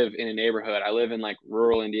I live in a neighborhood. I live in like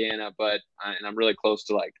rural Indiana, and I'm really close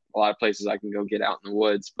to like a lot of places I can go get out in the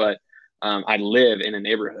woods. But I live in a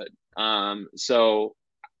neighborhood, so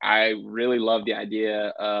I really love the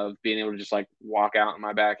idea of being able to just like walk out in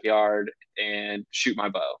my backyard and shoot my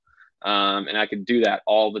bow. And I could do that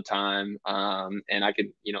all the time. And I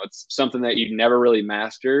could, it's something that you never really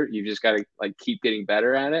master. You just got to like keep getting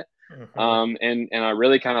better at it. And I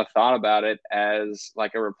really kind of thought about it as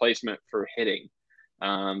like a replacement for hitting.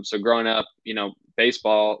 So growing up,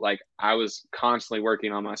 baseball, like I was constantly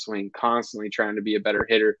working on my swing, constantly trying to be a better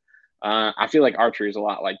hitter. I feel like archery is a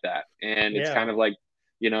lot like that. And it's kind of like,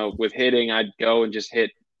 with hitting, I'd go and just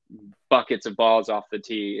hit buckets of balls off the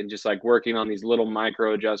tee and just like working on these little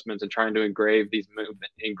micro adjustments and trying to ingrain these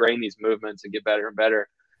movements and get better and better.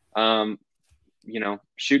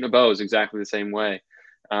 Shooting a bow is exactly the same way.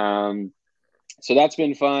 So that's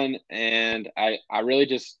been fun. And I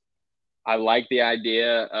really I like the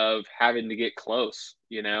idea of having to get close,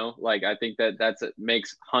 like I think it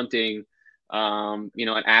makes hunting,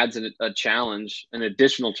 it adds a challenge, an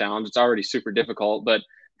additional challenge. It's already super difficult, but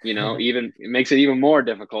even it makes it even more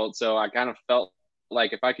difficult. So I kind of felt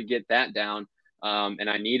like if I could get that down, and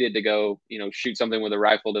I needed to go, shoot something with a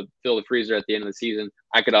rifle to fill the freezer at the end of the season,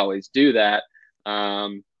 I could always do that.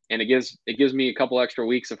 And it gives me a couple extra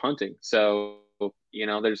weeks of hunting. So,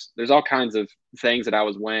 there's all kinds of things that I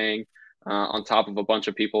was weighing, on top of a bunch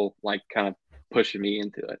of people like kind of pushing me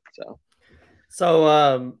into it.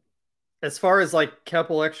 So, as far as like a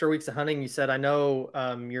couple extra weeks of hunting, you said, I know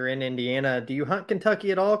you're in Indiana. Do you hunt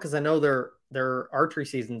Kentucky at all? Because I know their archery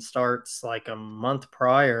season starts like a month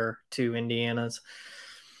prior to Indiana's.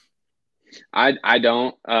 I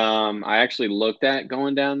don't. I actually looked at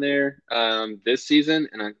going down there this season,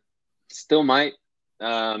 and I still might.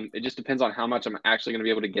 It just depends on how much I'm actually going to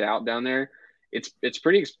be able to get out down there. It's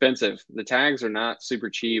pretty expensive. The tags are not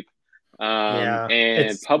super cheap.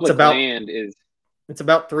 And public land is. It's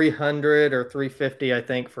about 300 or 350, I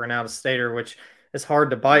think, for an out-of-stater, which is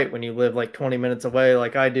hard to bite when you live like 20 minutes away,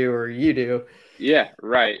 like I do or you do. Yeah,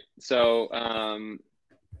 right. So, and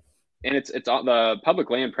it's all the public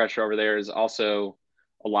land pressure over there is also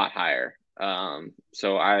a lot higher.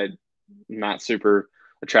 So I'm not super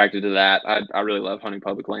attracted to that. I really love hunting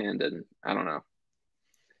public land, and I don't know.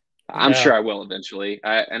 I'm sure I will eventually.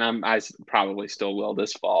 I probably still will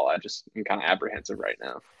this fall. I'm kind of apprehensive right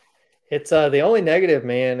now. It's the only negative,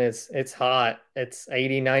 man, is it's hot. It's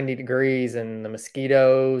 80, 90 degrees and the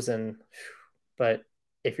mosquitoes but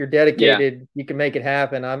if you're dedicated, you can make it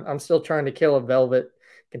happen. I'm still trying to kill a velvet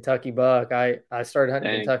Kentucky buck. I started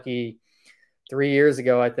hunting Kentucky 3 years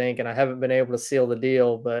ago, I think, and I haven't been able to seal the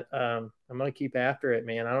deal, but I'm going to keep after it,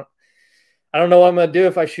 man. I don't know what I'm going to do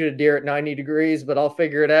if I shoot a deer at 90 degrees, but I'll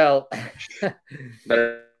figure it out.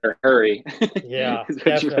 Better better hurry. Yeah, Is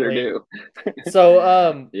what you better definitely. do.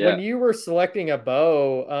 So, when Yeah. you were selecting a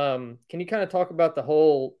bow, can you kind of talk about the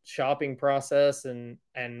whole shopping process and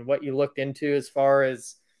what you looked into as far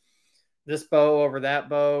as this bow over that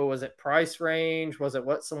bow? Was it price range? Was it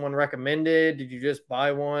what someone recommended? Did you just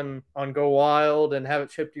buy one on Go Wild and have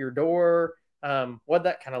it shipped to your door? What'd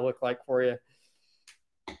that kind of look like for you?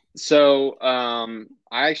 So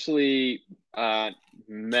I actually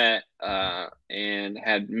met and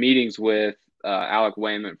had meetings with Alec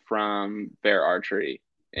Wayman from Bear Archery,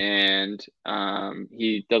 and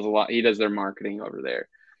he does a lot. He does their marketing over there,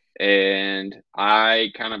 and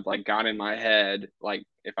I kind of like got in my head like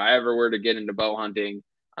if I ever were to get into bow hunting,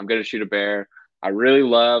 I'm gonna shoot a bear. I really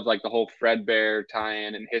love like the whole Fred Bear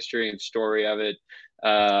tie-in and history and story of it.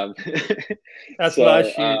 Um, That's what I so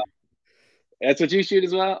shoot. that's what you shoot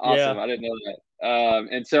as well? Yeah. Awesome. I didn't know that.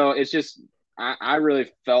 And so it's just I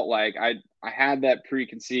really felt like I had that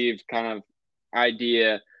preconceived kind of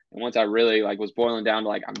idea. And once I really like was boiling down to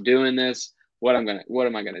like I'm doing this, what am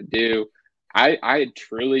I gonna do? I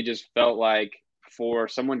truly just felt like for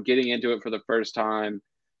someone getting into it for the first time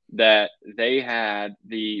that they had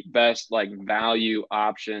the best like value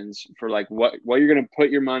options for like what you're gonna put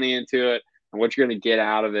your money into it and what you're gonna get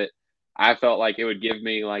out of it. I felt like it would give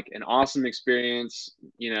me like an awesome experience,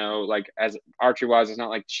 you know, like as archery wise, it's not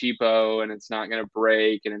like cheapo and it's not going to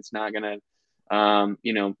break and it's not going to,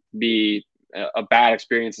 you know, be a bad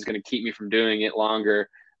experience. It's going to keep me from doing it longer,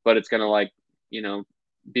 but it's going to like, you know,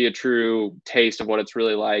 be a true taste of what it's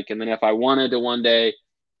really like. And then if I wanted to one day,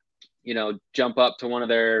 you know, jump up to one of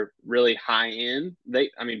their really high end,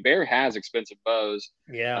 I mean, Bear has expensive bows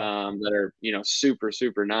Yeah. that are, you know, super,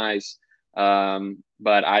 super nice.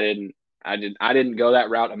 But I didn't go that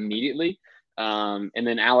route immediately. And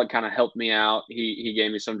then Alec kind of helped me out. He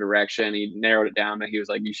gave me some direction. He narrowed it down. He was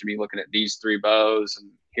like, you should be looking at these three bows, and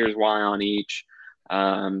here's why on each.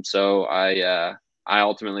 So I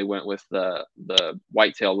ultimately went with the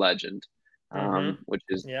Whitetail Legend, Mm-hmm. which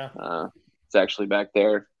is Yeah. it's actually back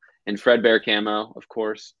there in Fred Bear camo, of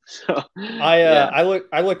course. So I yeah,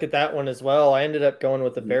 I looked at that one as well. I ended up going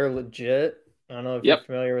with the Bear Legit. I don't know if you're yep,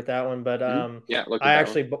 familiar with that one, but yeah. Looked I at that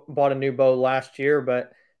one. actually bought a new bow last year.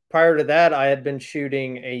 But prior to that, I had been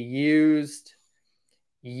shooting a used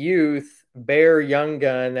youth Bear Young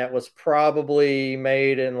Gun that was probably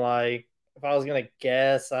made in like, if I was gonna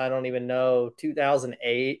guess, I don't even know,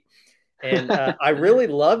 2008. And I really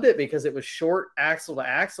loved it because it was short axle to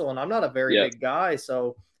axle, and I'm not a very Yes, big guy,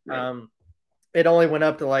 so right. um, it only went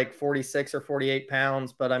up to like 46 or 48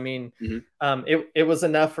 pounds. But I mean, Hmm. it was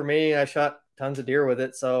enough for me. I shot tons of deer with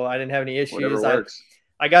it, so I didn't have any Whatever issues. works.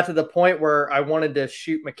 I got to the point where I wanted to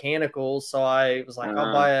shoot mechanicals, so I was like, I'll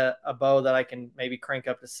Uh, buy a bow that I can maybe crank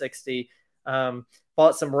up to 60.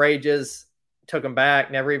 Bought some Rages, took them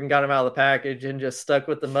back, never even got them out of the package, and just stuck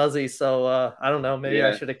with the Muzzy. So I don't know, maybe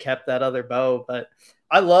I yeah, should have kept that other bow, but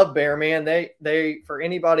I love Bear, man. They for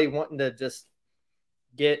anybody wanting to just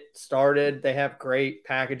get started, they have great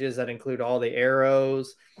packages that include all the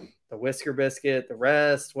arrows, the whisker biscuit, the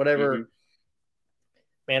rest, hmm, whatever.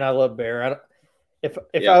 Man, I love Bear. If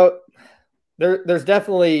yeah, I there's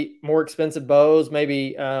definitely more expensive bows.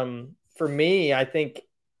 Maybe for me, I think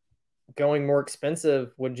going more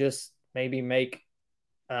expensive would just maybe make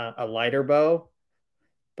a lighter bow.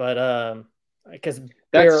 But because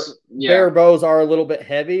that's bear yeah, bows are a little bit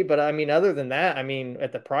heavy. But I mean, other than that, I mean,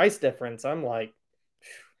 at the price difference, I'm like,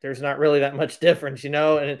 there's not really that much difference, you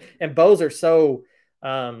know. And bows are so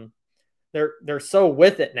they're so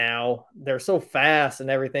with it now. They're so fast and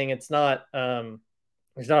everything. It's not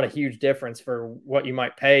there's not a huge difference for what you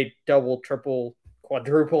might pay double, triple,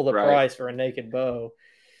 quadruple the right. price for a naked bow.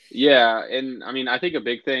 Yeah, and I mean, I think a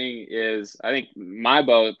big thing is I think my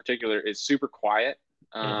bow in particular is super quiet.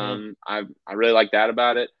 Mm-hmm. I really like that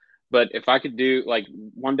about it. But if I could do like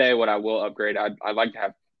one day, what I will upgrade, I'd like to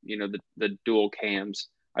have you know the dual cams.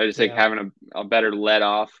 I just think Yeah. having a better let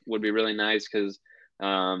off would be really nice because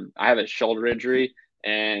I have a shoulder injury,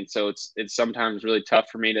 and so it's sometimes really tough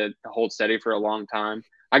for me to hold steady for a long time.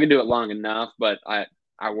 I can do it long enough, but I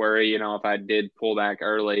worry, you know, if I did pull back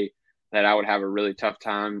early that I would have a really tough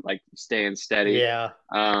time like staying steady. Yeah.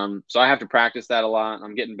 So I have to practice that a lot.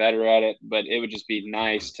 I'm getting better at it, but it would just be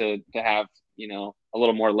nice to have you know a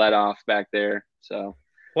little more let off back there. So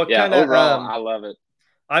What yeah, kind of overall I love it.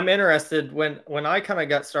 I'm interested when I kind of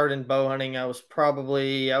got started in bow hunting, I was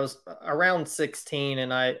around 16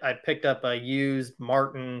 and I picked up a used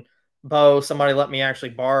Martin bow. Somebody let me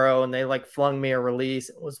actually borrow and they like flung me a release.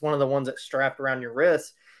 It was one of the ones that strapped around your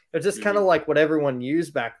wrist. It was just kind Hmm. of like what everyone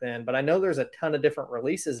used back then, but I know there's a ton of different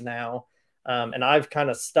releases now. And I've kind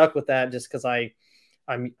of stuck with that just because I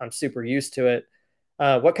I'm super used to it.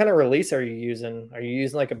 What kind of release are you using? Are you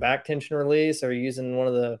using like a back tension release? Are you using one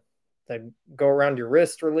of the go around your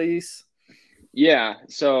wrist release? Yeah,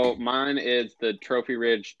 so mine is the Trophy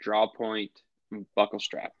Ridge Draw Point buckle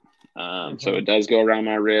strap. So Mm-hmm. it does go around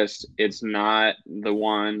my wrist. It's not the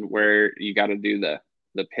one where you got to do the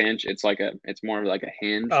pinch. It's more of like a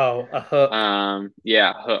hinge. Oh, a hook.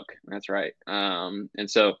 Yeah, hook. That's right. And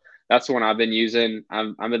so that's the one I've been using.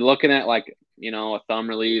 I've been looking at like, a thumb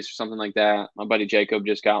release or something like that. My buddy Jacob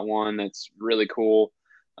just got one that's really cool.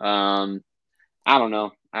 Um, I don't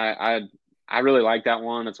know. I really like that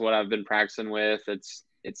one. It's what I've been practicing with.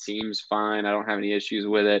 It seems fine. I don't have any issues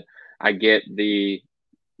with it. I get the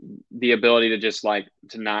ability to just like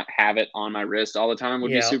to not have it on my wrist all the time would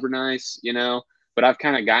be Yeah. super nice. But I've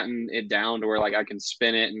kind of gotten it down to where like I can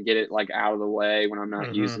spin it and get it like out of the way when I'm not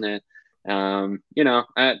Mm-hmm. using it.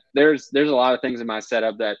 There's a lot of things in my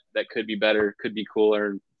setup that could be better, could be cooler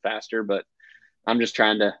and faster, but I'm just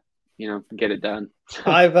trying to, get it done.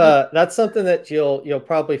 I've that's something that you'll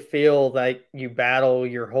probably feel like you battle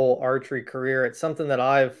your whole archery career. It's something that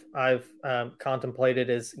I've contemplated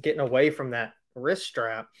is getting away from that wrist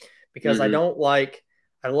strap because I Hmm. don't like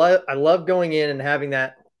I love going in and having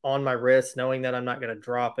that on my wrist, knowing that I'm not going to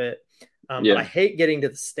drop it. But I Yeah. hate getting to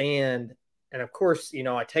the stand, and of course,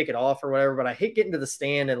 I take it off or whatever. But I hate getting to the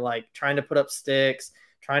stand and like trying to put up sticks,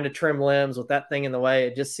 trying to trim limbs with that thing in the way.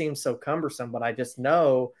 It just seems so cumbersome. But I just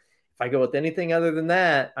know if I go with anything other than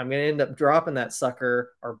that, I'm going to end up dropping that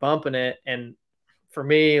sucker or bumping it. And for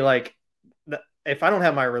me, like, if I don't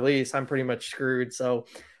have my release, I'm pretty much screwed. So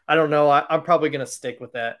I don't know. I'm probably going to stick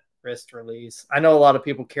with that wrist release. I know a lot of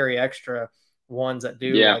people carry extra ones that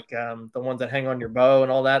do, Yeah. like the ones that hang on your bow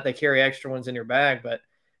and all that. They carry extra ones in your bag, but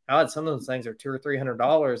God, some of those things are $200 or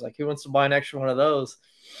 $300. Like, who wants to buy an extra one of those?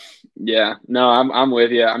 Yeah, no, I'm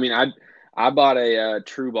with you. I mean, I bought a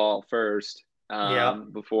True Ball first Yeah.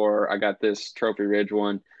 before I got this Trophy Ridge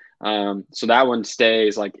one. So that one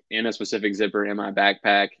stays like in a specific zipper in my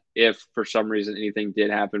backpack if for some reason anything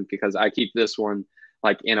did happen because I keep this one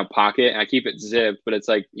like in a pocket and I keep it zipped, but it's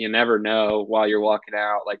like you never know while you're walking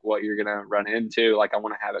out like what you're gonna run into. Like I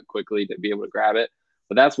want to have it quickly to be able to grab it.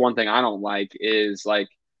 But that's one thing I don't like is like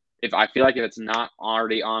if I feel like if it's not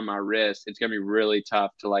already on my wrist, it's gonna be really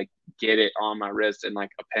tough to like get it on my wrist in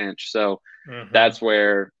like a pinch. So Mm-hmm. that's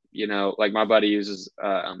where, like my buddy uses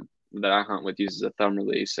that I hunt with uses a thumb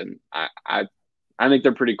release and I think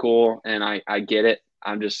they're pretty cool and I get it.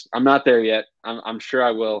 I'm not there yet. I'm sure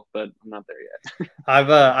I will, but I'm not there yet.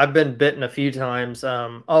 I've been bitten a few times.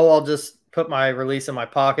 I'll just put my release in my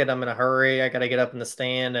pocket. I'm in a hurry. I got to get up in the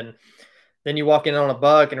stand, and then you walk in on a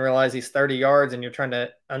buck and realize he's 30 yards, and you're trying to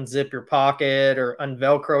unzip your pocket or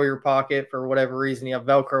unvelcro your pocket for whatever reason. You have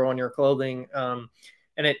Velcro on your clothing, and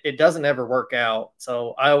it doesn't ever work out.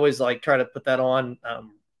 So I always like try to put that on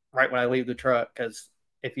right when I leave the truck because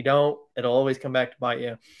if you don't, it'll always come back to bite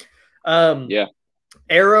you. Um, Yeah.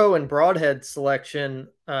 Arrow and broadhead selection.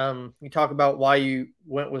 You talk about why you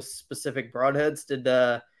went with specific broadheads. Did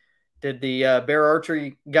the bear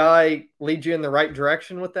archery guy lead you in the right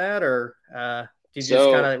direction with that, or did you just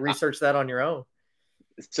kind So of research that on your own?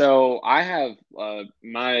 So I have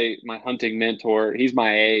my hunting mentor. He's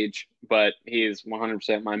my age, but he is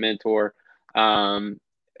 100% my mentor. Um,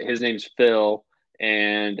 his name's Phil,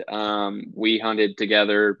 and we hunted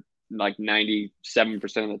together like 97%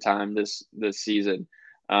 of the time this season.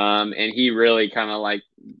 And he really kind of like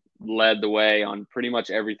led the way on pretty much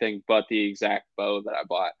everything but the exact bow that I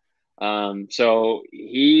bought. So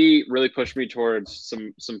he really pushed me towards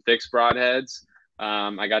some fixed broadheads.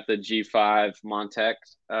 I got the G5 Montec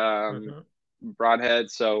Mm-hmm. broadhead,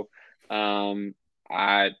 so um,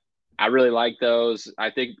 I I really like those. I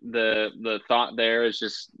think the thought there is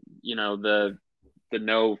just the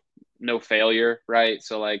no failure, right?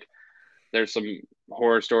 So like there's some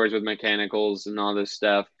horror stories with mechanicals and all this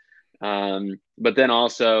stuff. But then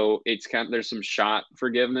also it's kind of there's some shot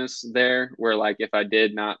forgiveness there where like if I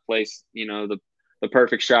did not place, the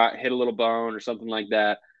perfect shot, hit a little bone or something like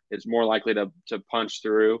that, it's more likely to punch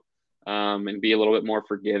through and be a little bit more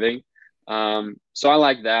forgiving. So I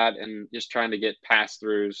like that and just trying to get pass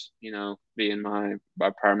throughs, being my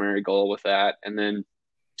primary goal with that. And then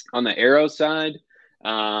on the arrow side,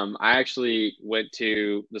 I actually went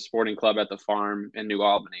to the sporting club at the farm in New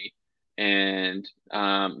Albany, and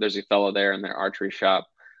there's a fellow there in their archery shop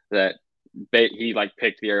that he like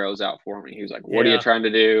picked the arrows out for me. He was like, "What are you Yeah. trying to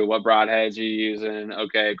do? What broadheads are you using?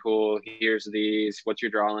 Okay, cool. Here's these. What's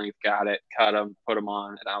your draw length? Got it. Cut them. Put them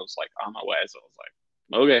on." And I was like on my way. So I was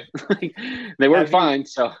like, "Okay." They work Have you? fine.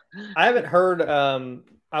 So I haven't heard.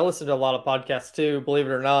 I listen to a lot of podcasts too. Believe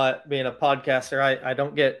it or not, being a podcaster, I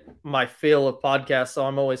don't get my fill of podcasts, so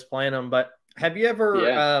I'm always playing them. But have you ever,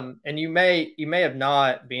 Yeah. and you may have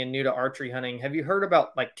not, being new to archery hunting, have you heard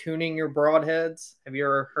about like tuning your broadheads? Have you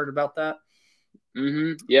ever heard about that?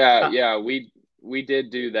 Yeah, Uh, yeah, we did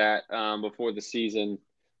do that before the season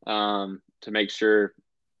to make sure,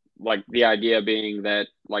 like the idea being that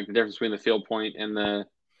like the difference between the field point and the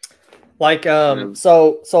Like and the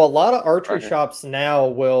so a lot of archery right. shops now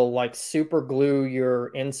will like super glue your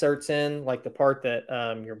inserts in, like the part that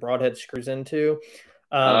your broadhead screws into.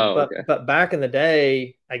 Oh, But okay. back in the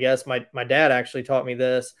day, I guess my dad actually taught me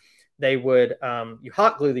this. They would you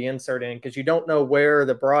hot glue the insert in because you don't know where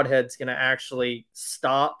the broadhead's going to actually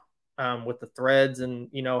stop with the threads, and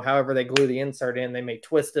however they glue the insert in, they may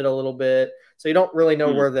twist it a little bit, so you don't really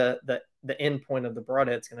know Hmm. where the end point of the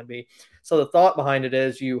broadhead's going to be. So the thought behind it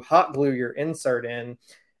is you hot glue your insert in,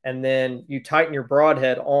 and then you tighten your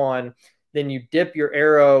broadhead on. Then you dip your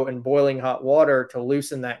arrow in boiling hot water to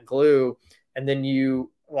loosen that glue, and then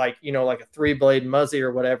you like a 3 blade muzzy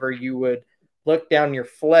or whatever. You would look down your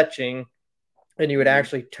fletching, and you would Hmm.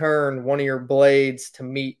 actually turn one of your blades to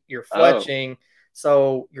meet your Oh, fletching.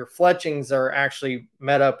 So your fletchings are actually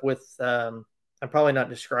met up with. I'm probably not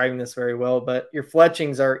describing this very well, but your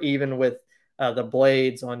fletchings are even with the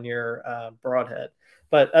blades on your broadhead.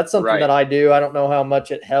 But that's something that right. I do. I don't know how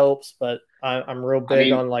much it helps, but I'm real I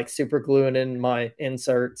big mean, on like super gluing in my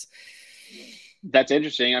inserts. that's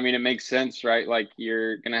interesting. I mean, it makes sense, right? Like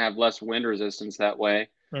you're gonna have less wind resistance that way.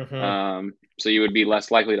 Hmm. So you would be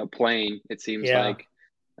less likely to plane, it seems Yeah. like.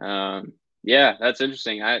 Yeah, that's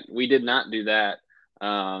interesting. We did not do that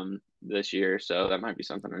this year, so that might be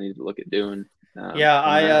something I need to look at doing Yeah,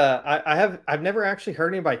 on that. I've never actually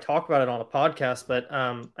heard anybody talk about it on a podcast, but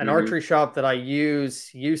an Hmm. archery shop that I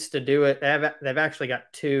use used to do it. They've actually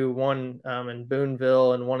got two, one in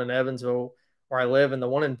Boonville and one in Evansville where I live, and the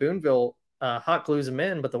one in Boonville hot glues them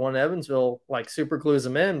in, but the one in Evansville like super glues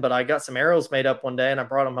them in. But I got some arrows made up one day and I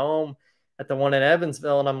brought them home at the one in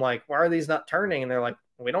Evansville, and I'm like, why are these not turning? And they're like,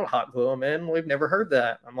 we don't hot glue them in. We've never heard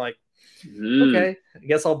that. I'm like, Mm. okay, I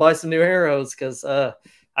guess I'll buy some new arrows because I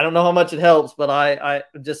don't know how much it helps, but I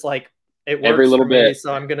just like it Every works for little me, bit.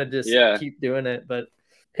 so I'm gonna just Yeah. keep doing it. But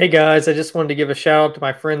hey guys, I just wanted to give a shout out to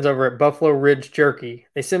my friends over at Buffalo Ridge Jerky.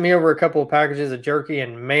 They sent me over a couple of packages of jerky,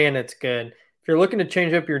 and man, it's good. If you're looking to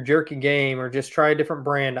change up your jerky game or just try a different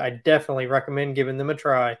brand, I definitely recommend giving them a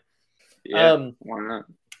try. Yeah. Um, Why not?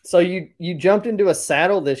 so you jumped into a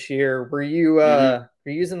saddle this year. Hmm. Were you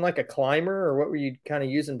using like a climber, or what were you kind of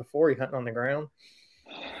using before you hunting on the ground?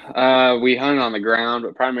 We hunted on the ground,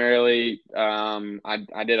 but primarily,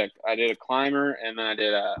 I did a climber and then I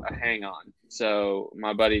did a hang on. So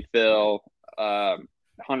my buddy Phil,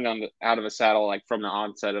 hunted out of a saddle like from the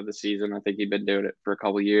onset of the season. I think he'd been doing it for a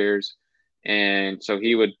couple of years, and so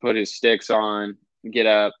he would put his sticks on, get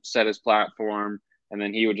up, set his platform, and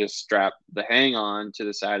then he would just strap the hang on to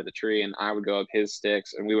the side of the tree, and I would go up his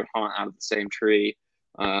sticks, and we would hunt out of the same tree,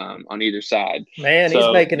 on either side. Man, he's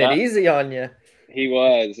So making it that easy on you. he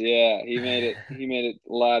was, yeah. He made it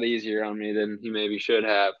a lot easier on me than he maybe should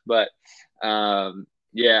have. But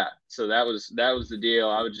yeah, so that was the deal.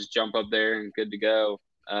 I would just jump up there and good to go.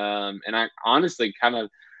 And I honestly kind of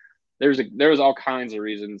there was all kinds of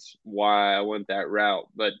reasons why I went that route,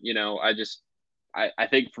 but I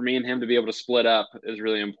think for me and him to be able to split up is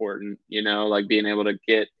really important, like being able to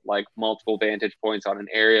get like multiple vantage points on an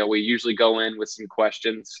area. We usually go in with some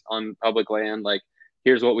questions on public land, like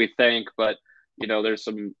here's what we think, but there's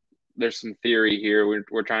some theory here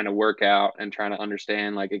we're trying to work out and trying to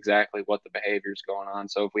understand like exactly what the behavior is going on.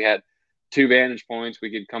 So if we had two vantage points, we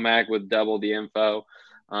could come back with double the info.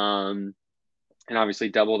 Um, and obviously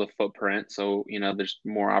double the footprint. So, there's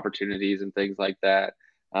more opportunities and things like that.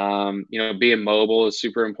 Being mobile is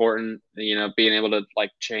super important. Being able to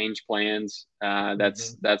like change plans.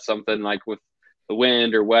 Mhm. That's something like with the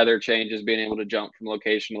wind or weather changes, being able to jump from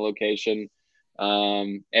location to location.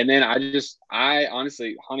 And then I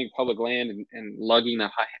honestly hunting public land and lugging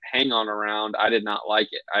a hang on around. I did not like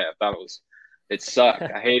it. I thought it sucked.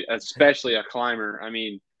 I hate, especially a climber. I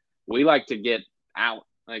mean, we like to get out.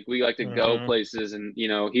 Like we like to go Mhm. places, and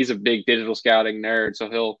he's a big digital scouting nerd, so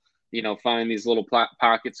he'll find these little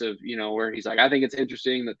pockets of where he's like, I think it's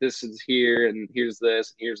interesting that this is here, and here's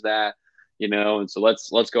this, and here's that, and so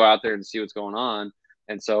let's go out there and see what's going on.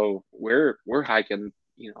 And so we're hiking,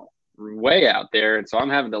 way out there, and so I'm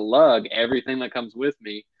having to lug everything that comes with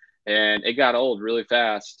me, and it got old really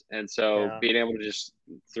fast. And so Yeah. being able to just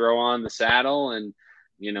throw on the saddle and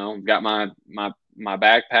got my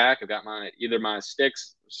backpack. I've got my either my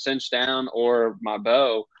sticks cinched down or my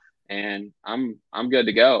bow, and I'm good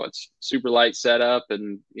to go. It's super light setup,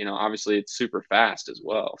 and obviously it's super fast as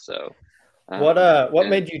well. So What and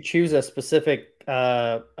made you choose a specific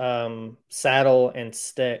saddle and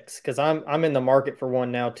sticks? Because I'm in the market for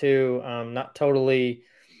one now too. Not totally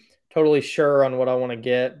sure on what I want to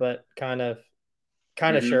get, but kind of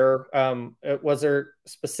mhm. sure. Was there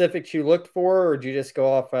specifics you looked for, or did you just go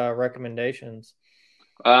off recommendations?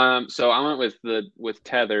 So I went with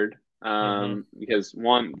tethered, Hmm. because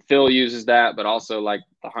one, Phil uses that, but also like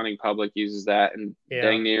the hunting public uses that, and Yeah,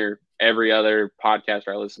 dang near every other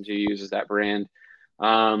podcaster I listen to uses that brand.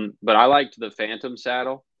 But I liked the Phantom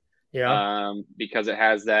saddle, yeah, because it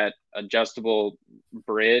has that adjustable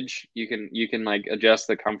bridge. You can like adjust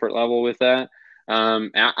the comfort level with that.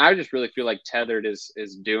 And I just really feel like tethered is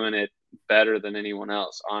doing it better than anyone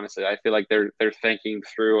else. Honestly, I feel like they're thinking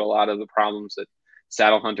through a lot of the problems that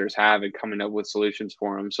saddle hunters have and coming up with solutions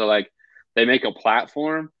for them. So like they make a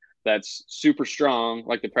platform that's super strong,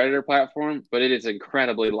 like the Predator platform, but it is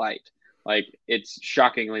incredibly light. Like it's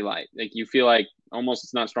shockingly light. Like you feel like almost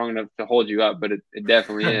it's not strong enough to hold you up, but it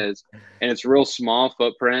definitely is. And it's real small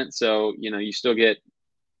footprint. So, you still get,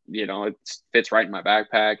 it fits right in my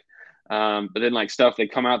backpack. But then like stuff, they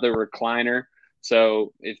come out the recliner.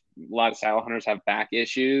 So if a lot of saddle hunters have back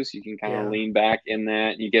issues, you can kind of yeah. lean back in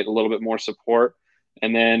that. You get a little bit more support.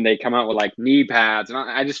 And then they come out with like knee pads. And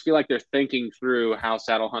I just feel like they're thinking through how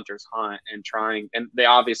saddle hunters hunt and trying, and they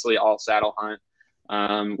obviously all saddle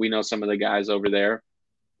hunt. We know some of the guys over there.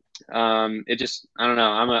 It just, I don't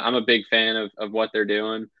know. I'm a big fan of what they're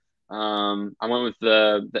doing. I went with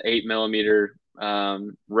the 8 millimeter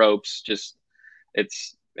ropes. Just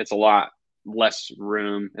it's a lot less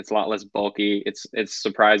room. It's a lot less bulky. It's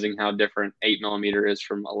surprising how different 8 millimeter is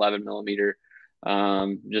from 11 millimeter.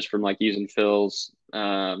 Just from like using Phil's,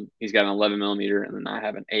 he's got an 11 millimeter, and then I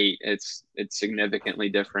have an 8. It's significantly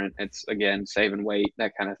different. It's again saving weight,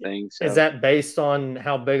 that kind of thing. Is So that based on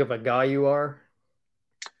how big of a guy you are?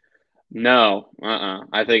 no,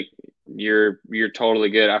 I think you're totally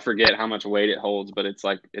good. I forget how much weight it holds, but it's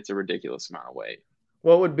a ridiculous amount of weight.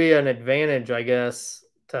 What would be an advantage, I guess,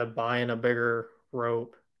 to buying a bigger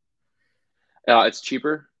rope? It's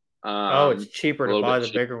cheaper, Oh, it's a cheaper to little buy bit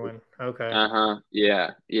the bigger cheaper. one. Okay. Uh-huh.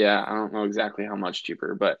 Yeah, yeah. I don't know exactly how much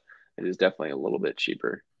cheaper, but it is definitely a little bit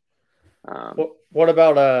cheaper. Um, What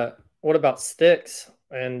about sticks?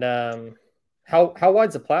 And how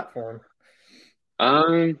wide's the platform?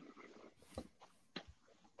 um.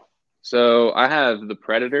 So I have the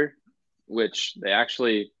Predator, which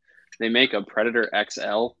they make a Predator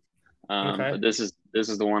XL, Okay. but this is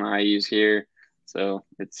the one I use here, so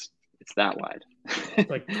it's that wide.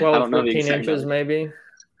 Like I 12, don't know the 13 exact inches number. maybe.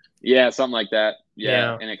 Yeah, something like that. Yeah,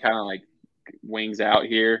 Yeah. and it kind of like wings out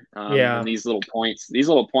here. And Yeah. these little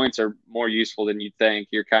points are more useful than you'd think.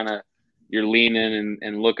 You're leaning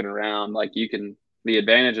and looking around. Like the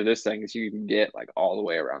advantage of this thing is you can get like all the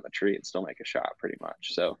way around the tree and still make a shot pretty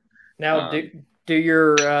much. So, Now um, do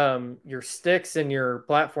your sticks and your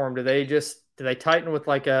platform, do they tighten with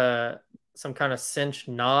like a some kind of cinch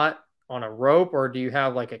knot on a rope, or do you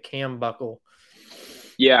have like a cam buckle?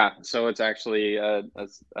 yeah, so it's actually a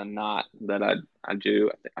knot that I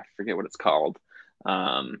do. I forget what it's called.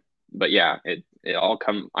 But yeah, it all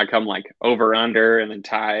I come like over under and then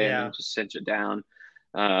tie and then Yeah. just cinch it down.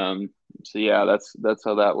 Um, so yeah, that's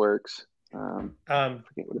how that works. Um, I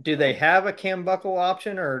forget what it's do they called. have a cam buckle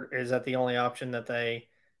option, or is that the only option that they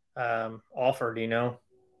offer? Do you know?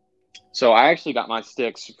 So I actually got my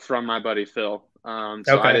sticks from my buddy Phil. So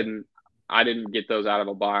Okay. I didn't get those out of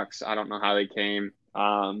a box. I don't know how they came.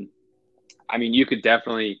 I mean, you could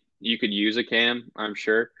use a cam, I'm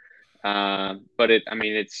sure. But I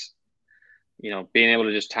mean, it's being able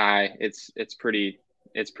to just tie. It's pretty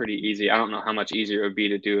easy. I don't know how much easier it would be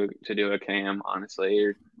to do a cam, honestly.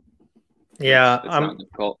 It's Yeah, it's not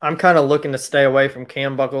difficult. I'm kind of looking to stay away from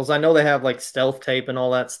cam buckles. I know they have like stealth tape and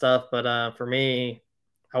all that stuff, but for me,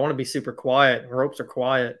 I want to be super quiet. Ropes are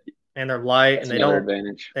quiet and they're light and That's another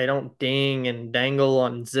advantage. they don't ding and dangle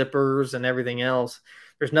on zippers and everything else.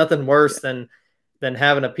 There's nothing worse Yeah. than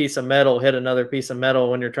having a piece of metal hit another piece of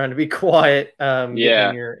metal when you're trying to be quiet, getting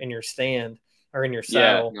Yeah. in your stand or in your Yeah,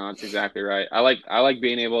 saddle. no, that's exactly right. I like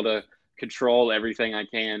being able to control everything I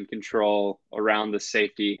can control around the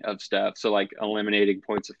safety of stuff. So like eliminating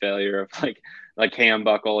points of failure of like ham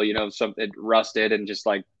buckle, something rusted and just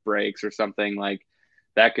like breaks or something like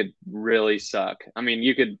that could really suck. I mean,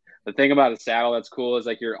 the thing about a saddle that's cool is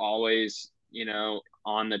like you're always,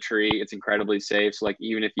 on the tree. It's incredibly safe. So like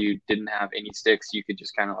even if you didn't have any sticks, you could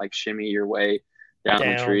just kind of like shimmy your way down the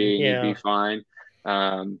Down. tree and you'd be Yeah. fine.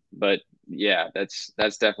 But yeah, that's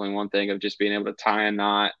definitely one thing of just being able to tie a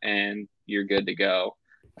knot and you're good to go.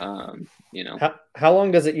 You know, How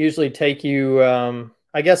long does it usually take you?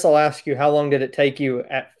 I guess I'll ask you, how long did it take you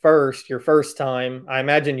at first, your first time? I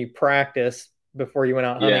imagine you practiced before you went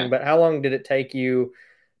out hunting, yeah. but how long did it take you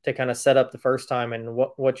to kind of set up the first time, and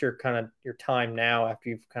what's your kind of your time now after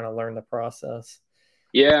you've kind of learned the process?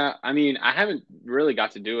 Yeah, I mean, I haven't really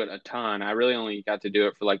got to do it a ton. I really only got to do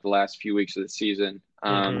it for like the last few weeks of the season,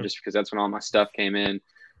 Hmm. just because that's when all my stuff came in.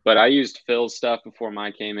 But I used Phil's stuff before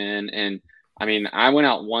mine came in, and I mean, I went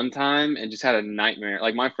out one time and just had a nightmare.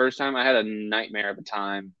 Like my first time, I had a nightmare of a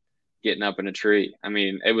time getting up in a tree. I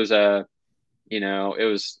mean, it was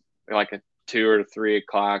like a 2 or 3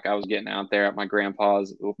 o'clock. I was getting out there at my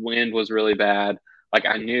grandpa's. The wind was really bad. Like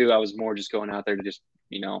I knew I was more just going out there to just,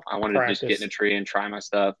 I wanted to just get in a Practice. tree and try my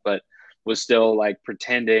stuff, but was still like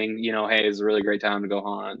pretending, hey, it's a really great time to go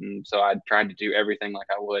hunt. And so I tried to do everything like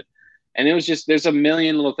I would. And it was just, there's a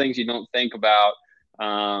million little things you don't think about.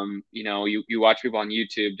 You watch people on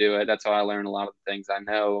YouTube do it. That's how I learned a lot of the things I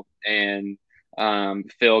know. And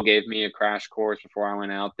Phil gave me a crash course before I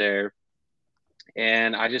went out there,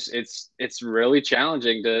 and I just it's really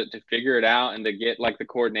challenging to figure it out and to get like the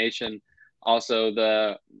coordination, also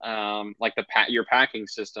the like your packing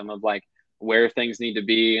system of like where things need to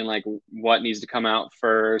be and like what needs to come out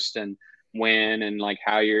first and when, and like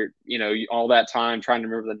how you're all that time trying to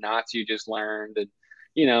remember the knots you just learned,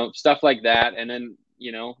 and stuff like that. And then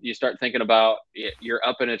you start thinking about you're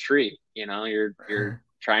up in a tree, you're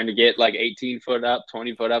trying to get like 18 foot up,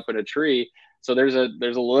 20 foot up in a tree. So there's a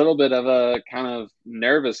little bit of a kind of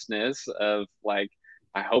nervousness of like,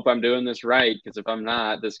 I hope I'm doing this right, because if I'm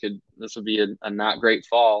not, this would be a not great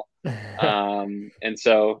fall. And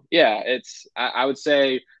so yeah, I would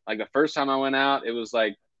say like the first time I went out, it was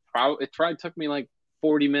like it probably took me like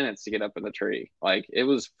 40 minutes to get up in the tree. Like it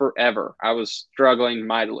was forever. I was struggling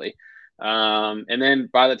mightily. And then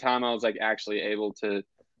by the time I was like actually able to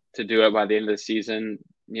do it by the end of the season,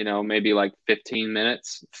 maybe like 15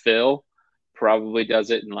 minutes. Phil probably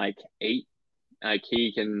does it in like 8. Like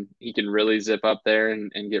he can really zip up there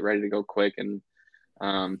and get ready to go quick. And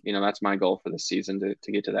that's my goal for the season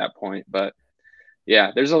to get to that point. But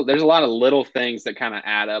yeah, there's a lot of little things that kind of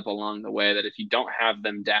add up along the way that if you don't have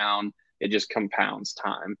them down, it just compounds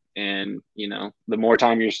time. And the more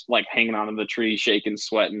time you're like hanging onto the tree, shaking,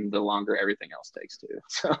 sweating, the longer everything else takes too.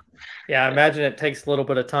 So Yeah, I yeah. imagine it takes a little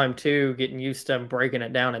bit of time too, getting used to breaking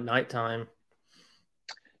it down at nighttime.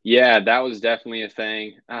 Yeah, that was definitely a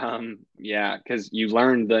thing. Yeah, because you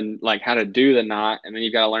learn the like how to do the knot, and then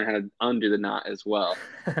you got to learn how to undo the knot as well.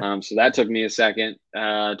 So that took me a second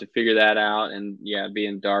to figure that out, and yeah,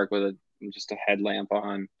 being dark with just a headlamp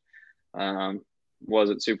on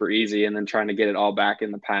wasn't super easy, and then trying to get it all back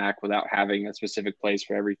in the pack without having a specific place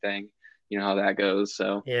for everything. You know how that goes.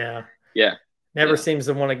 So Yeah. yeah, Never yeah, seems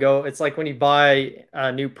to want to go. It's like when you buy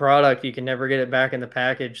a new product, you can never get it back in the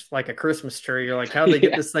package, like a Christmas tree. You're like, how'd they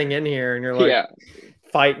get yeah, this thing in here? And you're like yeah,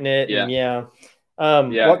 fighting it. yeah, And yeah.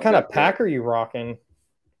 yeah, What kind of exactly. pack are you rocking?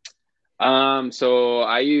 So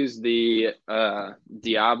I use the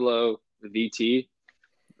Diablo VT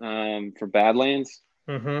for Badlands.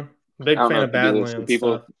 Mm-hmm. I Big don't know fan if of you do this. Badlands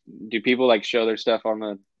stuff. Do people like show their stuff on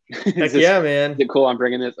the Heck yeah, is man. it cool I'm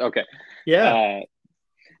bringing this? Okay. Yeah. Uh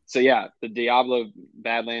so yeah, the Diablo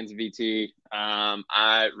Badlands VT.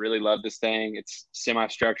 I really love this thing. It's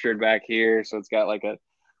semi-structured back here, so it's got like a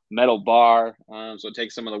metal bar. So it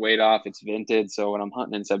takes some of the weight off. It's vented, so when I'm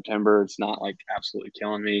hunting in September, it's not like absolutely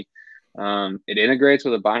killing me. It integrates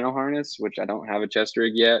with a bino harness, which I don't have a chest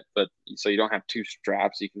rig yet, but so you don't have two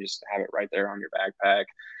straps. You can just have it right there on your backpack.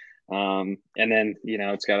 And then,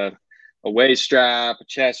 it's got a waist strap, a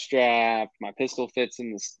chest strap. My pistol fits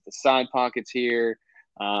in the side pockets here.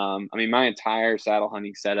 I mean, my entire saddle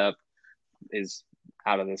hunting setup is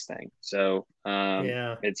out of this thing. So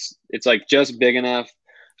Yeah. it's like just big enough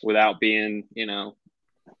without being,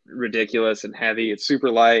 ridiculous and heavy. It's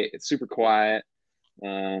super light. It's super quiet.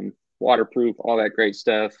 Waterproof, all that great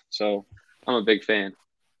stuff. So I'm a big fan.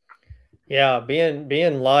 Yeah,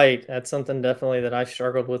 being light, that's something definitely that I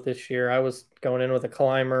struggled with this year. I was going in with a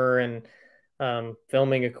climber and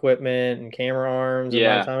filming equipment and camera arms, and by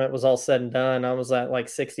the Yeah. time it was all said and done, I was at like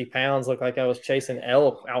 60 pounds. Looked like I was chasing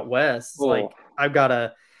elk out west. It's Oh, like I've got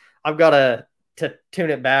to to tune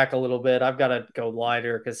it back a little bit. I've got to go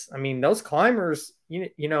lighter because I mean those climbers, you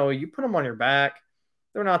put them on your back,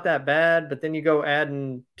 they're not that bad, but then you go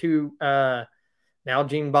adding two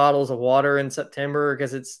Nalgene bottles of water in September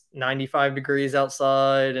because it's 95 degrees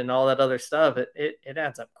outside and all that other stuff. It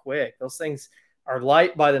adds up quick. Those things are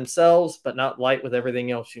light by themselves, but not light with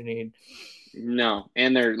everything else you need. No,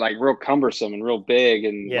 and they're like real cumbersome and real big,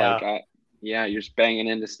 and Yeah. yeah, you're just banging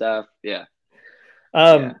into stuff. Yeah,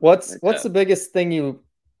 yeah, What's they're the tough. biggest thing you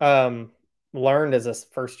um learned as a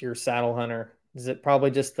first year saddle hunter? Is it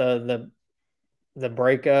probably just the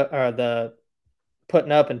breakup or the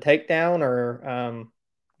putting up and takedown, or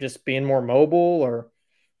just being more mobile, or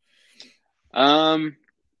Um,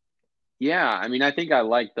 yeah, I mean, I think I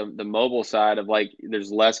like the mobile side of like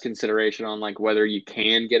there's less consideration on like whether you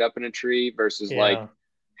can get up in a tree versus like yeah.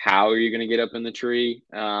 how are you going to get up in the tree.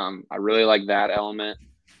 I really like that element.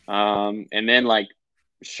 And then like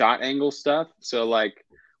shot angle stuff. So like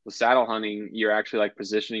with saddle hunting, you're actually like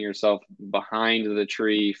positioning yourself behind the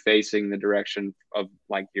tree, facing the direction of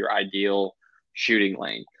like your ideal shooting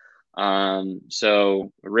lane.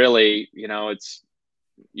 So really, it's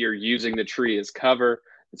you're using the tree as cover.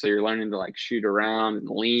 And so you're learning to like shoot around and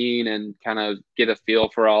lean and kind of get a feel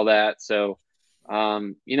for all that. So,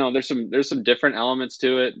 there's some different elements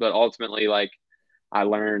to it, but ultimately, like I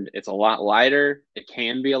learned it's a lot lighter. It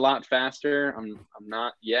can be a lot faster. I'm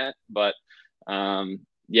not yet, but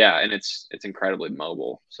yeah, and it's incredibly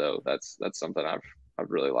mobile. So that's something I've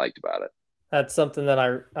really liked about it. That's something that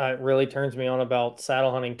I really turns me on about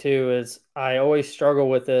saddle hunting too. Is I always struggle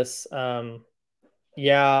with this.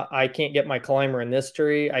 Yeah, I can't get my climber in this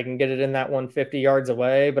tree. I can get it in that one 50 yards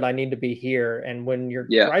away, but I need to be here. And when you're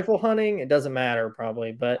Yeah, rifle hunting, it doesn't matter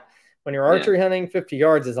probably, but when you're yeah, archery hunting, 50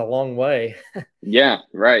 yards is a long way. yeah.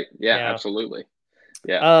 Right. Yeah, Yeah. absolutely.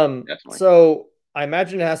 Yeah, definitely. So I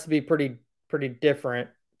imagine it has to be pretty different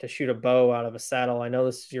to shoot a bow out of a saddle. I know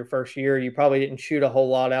this is your first year. You probably didn't shoot a whole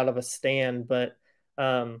lot out of a stand, but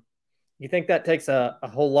um, you think that takes a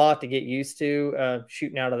whole lot to get used to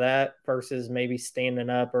shooting out of that versus maybe standing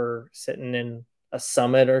up or sitting in a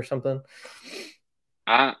summit or something?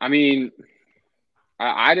 I mean,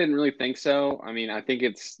 I didn't really think so. I mean, I think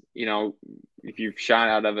it's, if you've shot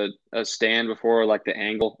out of a stand before, like the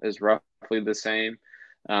angle is roughly the same.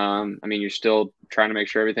 I mean, you're still trying to make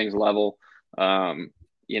sure everything's level. There's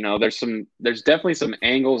definitely some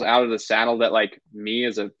angles out of the saddle that, like me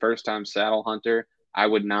as a first time saddle hunter, I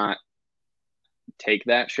would not take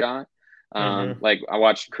that shot. Mm-hmm. Like I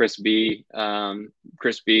watched Chris B.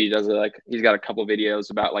 Chris B does he's got a couple videos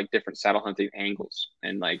about like different saddle hunting angles,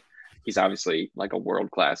 and like he's obviously like a world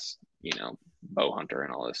class, bow hunter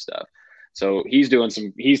and all this stuff. So he's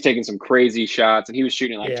taking some crazy shots, and he was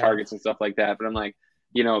shooting like Yeah. targets and stuff like that. But I'm like,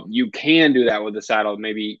 you can do that with the saddle.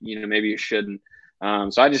 Maybe you shouldn't.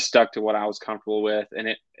 So I just stuck to what I was comfortable with,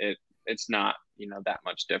 and it's not that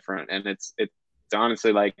much different, and it's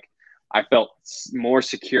honestly like I felt more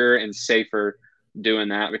secure and safer doing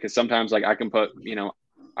that because sometimes like I can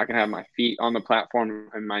have my feet on the platform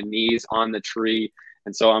and my knees on the tree.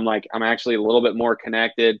 And so I'm actually a little bit more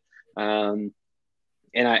connected. And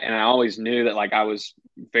I always knew that like I was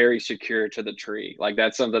very secure to the tree. Like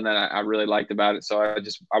that's something that I really liked about it. So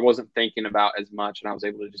I wasn't thinking about as much, and I was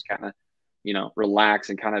able to just kind of, relax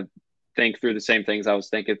and kind of think through the same things I was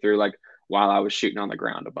thinking through, like while I was shooting on the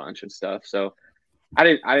ground a bunch and stuff. So I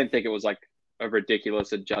didn't think it was like a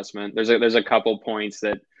ridiculous adjustment. There's a couple points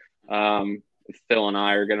that Phil and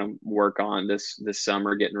I are going to work on this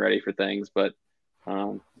summer, getting ready for things, but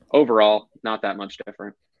overall, not that much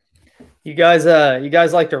different. You guys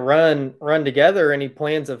like to run together? Any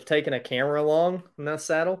plans of taking a camera along in that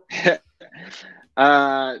saddle?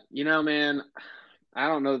 Man, I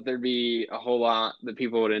don't know that there'd be a whole lot that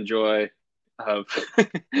people would enjoy of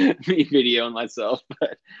me videoing myself,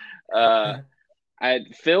 but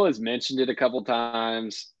Phil has mentioned it a couple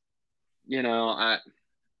times. We've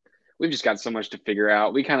just got so much to figure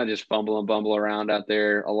out. We kind of just fumble and bumble around out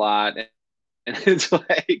there a lot, and it's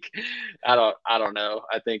like I don't know.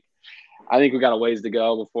 I think we got a ways to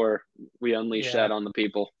go before we unleash Yeah. that on the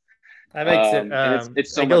people. That makes it. And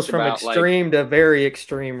it's so It goes much from about like, extreme to very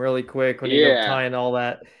extreme really quick when you go yeah, tying all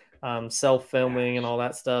that self filming and gosh, all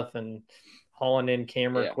that stuff and hauling in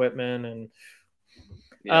camera yeah, equipment and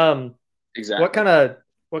yeah, um, what exactly. kind of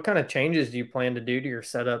what kind of changes do you plan to do to your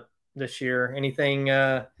setup this year? Anything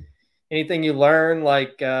you learn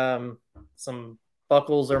like some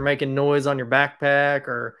buckles are making noise on your backpack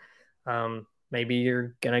or maybe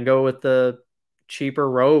you're gonna go with the cheaper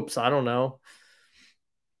ropes. I don't know.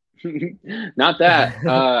 Not that.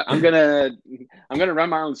 I'm gonna run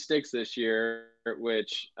my own sticks this year,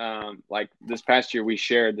 which like this past year we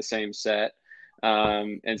shared the same set.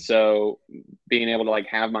 And so being able to like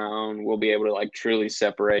have my own, we'll be able to like truly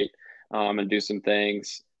separate and do some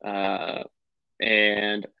things.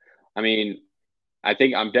 And I mean, I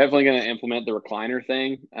think I'm definitely going to implement the recliner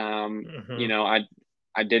thing. Hmm.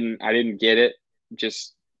 I didn't get it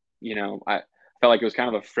just, I felt like it was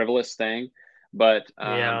kind of a frivolous thing. But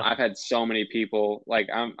Yeah. I've had so many people, like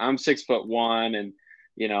I'm 6'1", and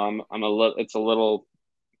I'm a little, it's a little,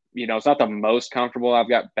 it's not the most comfortable. I've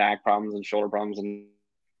got back problems and shoulder problems and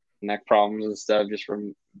neck problems and stuff just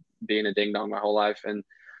from being a ding dong my whole life.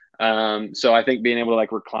 And so I think being able to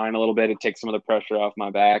like recline a little bit, it takes some of the pressure off my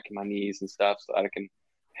back and my knees and stuff, so that I can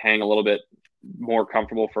hang a little bit more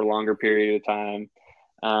comfortable for a longer period of time.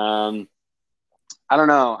 I don't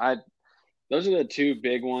know. Those are the two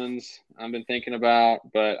big ones I've been thinking about,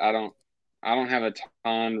 but I don't have a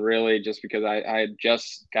ton really, just because I had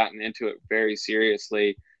just gotten into it very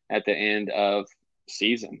seriously at the end of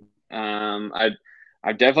season.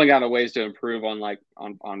 I've definitely got a ways to improve on like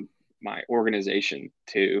on my organization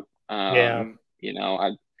too. Yeah.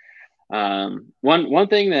 One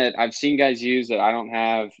thing that I've seen guys use that I don't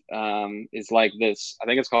have is like this. I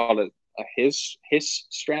think it's called a his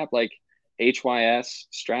strap, like HYS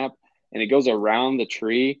strap, and it goes around the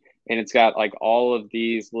tree, and it's got like all of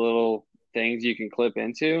these little things you can clip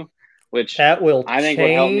into, which That will I think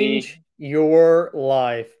would help me. change your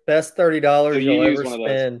life. Best So $30 you you'll use ever one of those?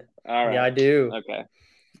 spend. All Yeah, I right. do. Okay.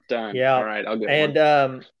 Done. All Yeah. right. I'll get one.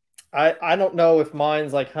 And I don't know if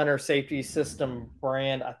mine's like Hunter Safety System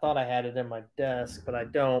brand. I thought I had it in my desk, but I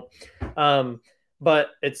don't. But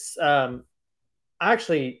it's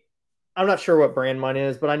actually, I'm not sure what brand mine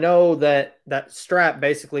is, but I know that that strap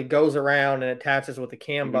basically goes around and attaches with the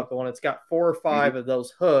cam Mm-hmm. buckle, and it's got 4 or 5 of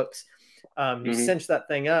those hooks. You Mm-hmm. cinch that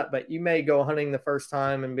thing up, but you may go hunting the first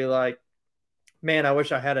time and be like, "Man, I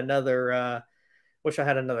wish I had another. Wish I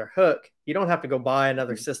had another hook." You don't have to go buy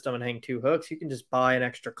another system and hang 2 hooks. You can just buy an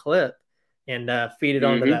extra clip and feed it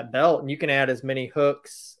onto Mm-hmm. that belt, and you can add as many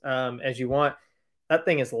hooks as you want. That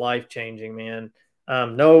thing is life changing, man.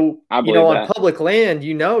 No, I believe on that. public land,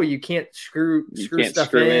 you can't You screw can't stuff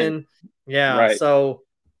screw in. in. Yeah. Right. So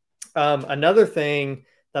another thing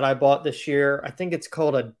that I bought this year, I think it's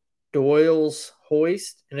called a Doyle's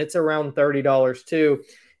hoist, and it's around $30 too.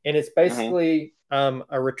 And it's Uh-huh. basically a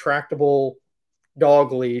retractable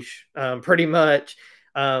dog leash, pretty much.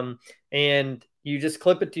 And you just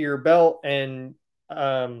clip it to your belt and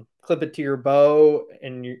clip it to your bow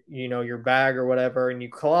and your bag or whatever, and you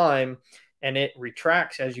climb, and it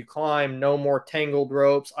retracts as you climb. No more tangled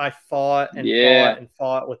ropes. I fought and fought Yeah. and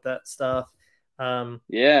fought with that stuff. Um,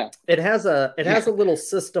 Yeah. it has a little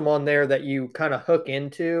system on there that you kind of hook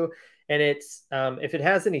into, and it's if it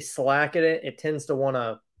has any slack in it, it tends to want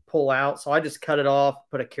to pull out. So I just cut it off,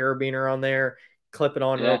 put a carabiner on there, clip it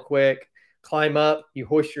on real Yeah. quick, climb up, you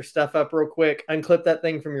hoist your stuff up real quick, unclip that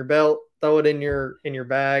thing from your belt, throw it in your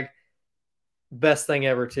bag. Best thing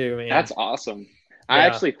ever too, man. That's awesome. I Yeah.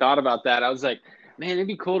 actually thought about that. I was like, man, it'd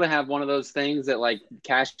be cool to have one of those things that like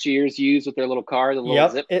cashiers use with their little car, the little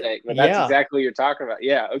Yep. zip thing. But that's Yeah. exactly what you're talking about.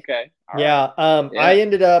 Yeah. Okay. All right. Yeah,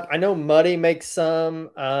 Yeah. I know Muddy makes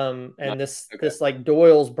some, No, and this okay. this like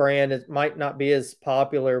Doyle's brand, it might not be as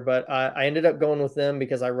popular, but I ended up going with them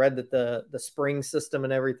because I read that the spring system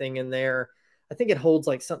and everything in there, I think it holds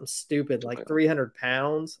like something stupid like Okay. 300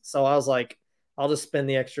 pounds. So I was like, I'll just spend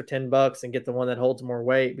the extra $10 and get the one that holds more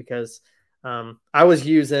weight because I was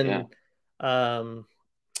Yeah. using um,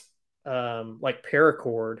 like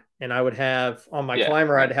paracord, and I would have on my Yeah.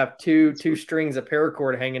 climber, I'd Right. have two strings of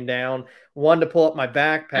paracord hanging down, one to pull up my Yeah.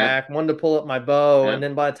 backpack, one to pull up my bow, Yeah. and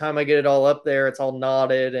then by the time I get it all up there, it's all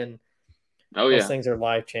knotted, and Oh those yeah. things are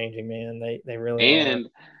life changing, man. They really are. And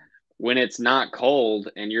when it's not cold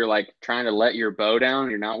and you're like trying to let your bow down,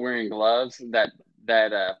 you're not wearing gloves, that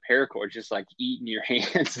paracord just like eating your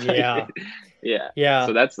hands. Yeah, Yeah.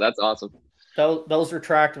 So yeah. that's awesome. Those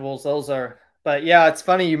retractables, those are. But yeah, it's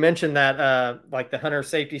funny you mentioned that, like the Hunter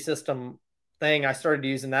Safety System thing. I started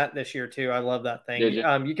using that this year too. I love that Did thing.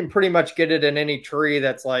 you? You can pretty much get it in any tree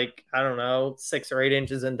that's like, I don't know, 6 or 8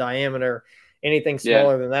 inches in diameter. Anything Yeah.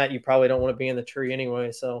 smaller than that, you probably don't want to be in the tree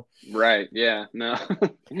anyway. So, Right. Yeah. No.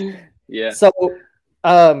 Yeah. so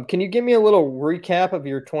can you give me a little recap of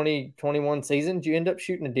your 2021 season? Did you end up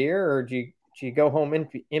shooting a deer, or did you go home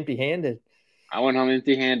empty handed? I went home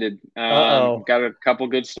empty handed. Uh-oh. Got a couple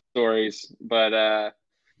good stories, but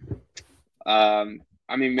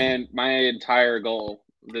I mean, man, my entire goal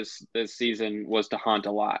this season was to hunt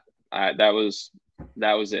a lot. That was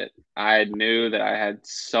it. I knew that I had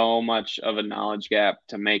so much of a knowledge gap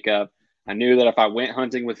to make up. I knew that if I went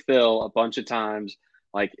hunting with Phil a bunch of times,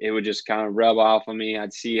 like it would just kind of rub off on me.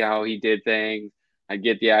 I'd see how he did things. I'd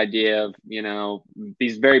get the idea of,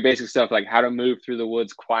 these very basic stuff like how to move through the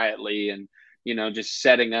woods quietly and, just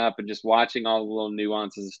setting up and just watching all the little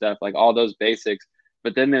nuances and stuff, like all those basics.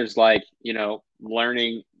 But then there's like,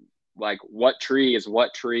 learning. like what tree is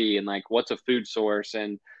what tree, and like what's a food source,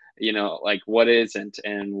 and like what isn't,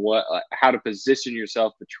 and what how to position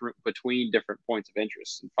yourself between different points of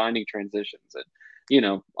interest, and finding transitions, and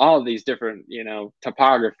all of these different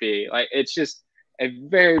topography. Like it's just a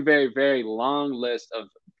very, very, very long list of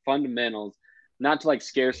fundamentals, not to like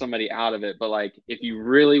scare somebody out of it, but like if you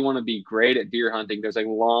really want to be great at deer hunting, there's a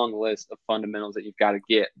long list of fundamentals that you've got to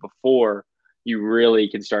get before you really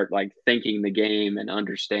can start like thinking the game and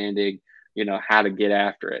understanding how to get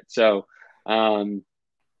after it. So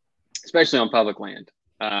especially on public land.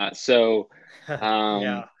 So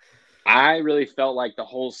Yeah. I really felt like the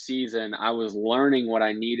whole season I was learning what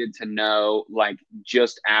I needed to know, like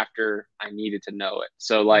just after I needed to know it.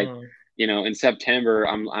 So like, in September,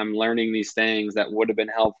 I'm learning these things that would have been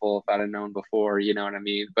helpful if I'd have known before, you know what I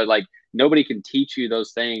mean? But like nobody can teach you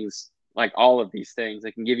those things, like all of these things.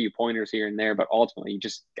 They can give you pointers here and there, but ultimately you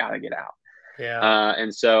just gotta get out. Yeah.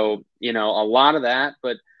 And so, a lot of that,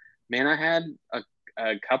 but man, I had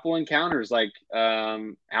a couple encounters like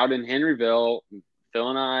out in Henryville. Phil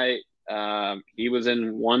and I, he was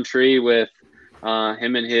in one tree with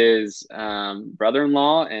him and his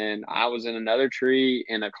brother-in-law, and I was in another tree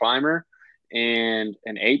in a climber, and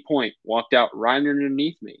an 8-point walked out right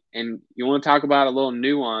underneath me. And you want to talk about a little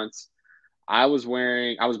nuance? I was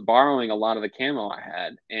borrowing a lot of the camo I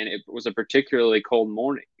had, and it was a particularly cold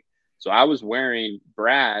morning. So I was wearing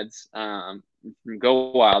Brad's from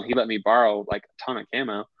Go Wild. He let me borrow like a ton of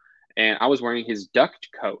camo, and I was wearing his duck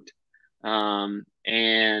coat.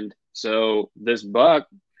 And so this buck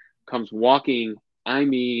comes walking, I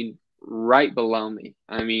mean, right below me.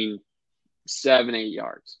 I mean, 7-8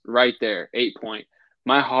 yards right there, 8-point.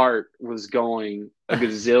 My heart was going a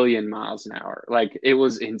gazillion miles an hour. Like it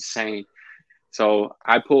was insane. So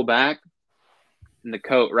I pull back, and the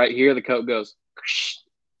coat right here, the coat goes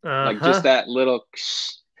like just that little,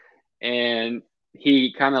 and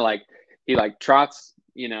he kind of like, he like trots,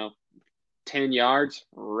 10 yards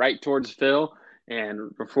right towards Phil.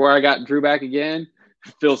 And before I drew back again,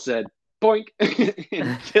 Phil said, boink,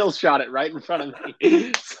 and Phil shot it right in front of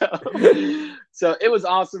me. So it was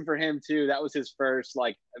awesome for him too. That was his first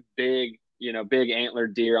like big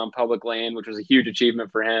antlered deer on public land, which was a huge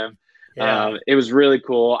achievement for him. Yeah. It was really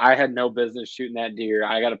cool. I had no business shooting that deer.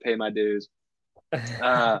 I got to pay my dues.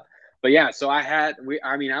 But yeah, so I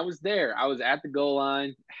was there. I was at the goal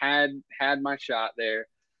line, had my shot there.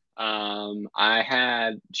 I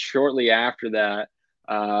had shortly after that,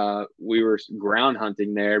 we were ground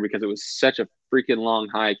hunting there because it was such a freaking long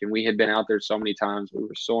hike, and we had been out there so many times. We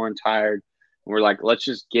were sore and tired, and we're like, let's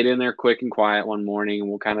just get in there quick and quiet one morning, and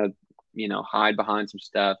we'll kind of, hide behind some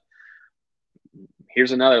stuff.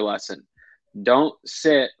 Here's another lesson. Don't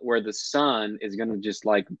sit where the sun is going to just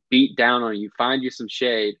like beat down on you. Find you some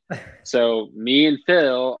shade. So me and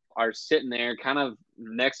Phil are sitting there kind of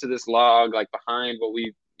next to this log, like behind what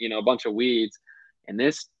we, a bunch of weeds. And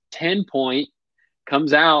this 10-point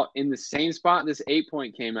comes out in the same spot this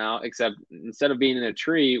 8-point came out, except instead of being in a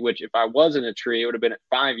tree, which if I was in a tree, it would have been at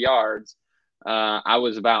 5 yards. I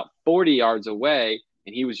was about 40 yards away,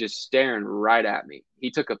 and he was just staring right at me. He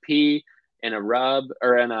took a pee in a rub,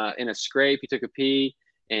 or in a scrape. He took a pee,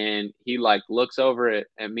 and he like looks over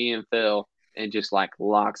at me and Phil and just like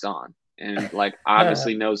locks on, and like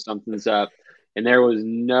obviously knows something's up. And there was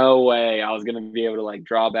no way I was going to be able to like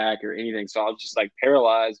draw back or anything. So I was just like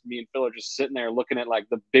paralyzed. Me and Phil are just sitting there looking at like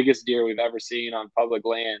the biggest deer we've ever seen on public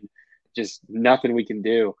land, just nothing we can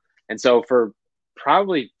do. And so for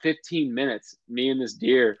probably 15 minutes, me and this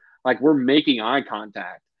deer, like we're making eye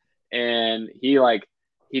contact, and he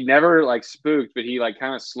never like spooked, but he like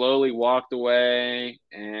kind of slowly walked away,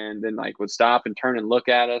 and then like would stop and turn and look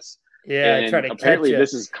at us. Yeah, and try to apparently catch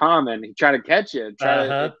this is common. He tried to catch you.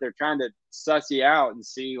 Uh-huh. They're trying to suss you out and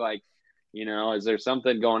see like, is there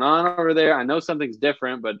something going on over there? I know something's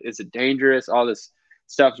different, but is it dangerous? All this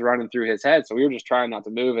stuff's running through his head. So we were just trying not to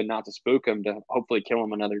move and not to spook him, to hopefully kill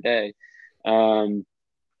him another day. And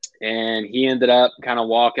he ended up kind of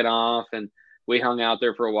walking off, and we hung out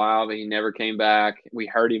there for a while, but he never came back. We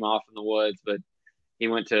heard him off in the woods, but he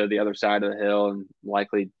went to the other side of the hill and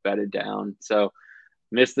likely bedded down. So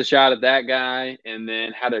missed the shot at that guy, and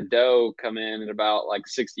then had a doe come in at about like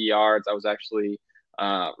 60 yards. I was actually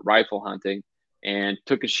rifle hunting, and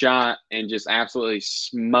took a shot and just absolutely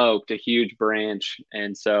smoked a huge branch.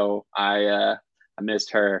 And so I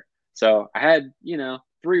missed her. So I had,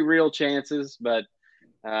 3 real chances, but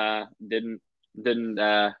didn't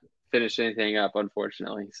finish anything up,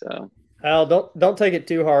 unfortunately. So Al, don't take it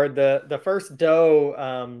too hard. The first doe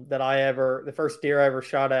the first deer I ever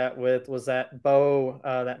shot at with was that bow,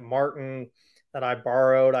 that Martin that I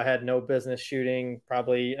borrowed. I had no business shooting,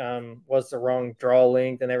 probably was the wrong draw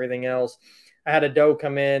length and everything else. I had a doe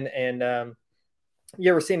come in, and you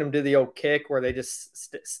ever seen them do the old kick where they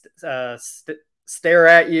just stare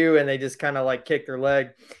at you and they just kind of like kick their leg?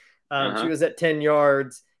 She was at 10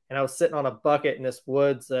 yards, and I was sitting on a bucket in this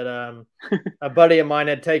woods that a buddy of mine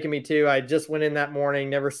had taken me to. I just went in that morning,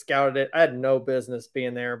 never scouted it. I had no business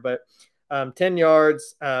being there, but 10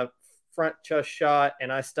 yards, front chest shot,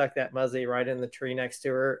 and I stuck that muzzy right in the tree next to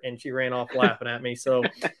her, and she ran off laughing at me. So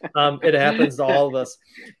it happens to all of us.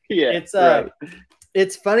 Yeah, it's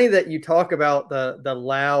It's funny that you talk about the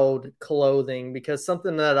loud clothing, because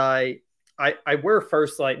something that I wear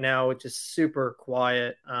First Light now, which is super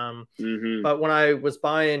quiet. But when I was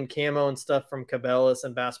buying camo and stuff from Cabela's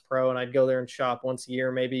and Bass Pro, and I'd go there and shop once a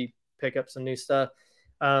year, maybe pick up some new stuff.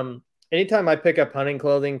 Anytime I pick up hunting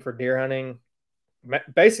clothing for deer hunting,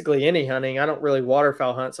 basically any hunting, I don't really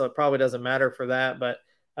waterfowl hunt, so it probably doesn't matter for that. But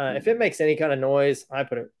if it makes any kind of noise, I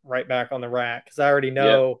put it right back on the rack, because I already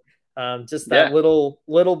know just that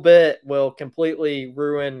little bit will completely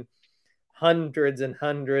ruin hundreds and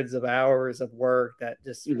hundreds of hours of work that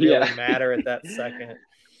just really matter at that second.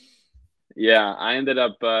 Yeah, I ended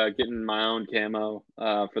up getting my own camo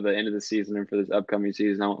for the end of the season, and for this upcoming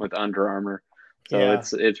season, I went with Under Armour. So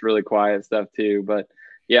it's really quiet stuff too. But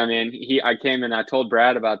yeah, man, I came and I told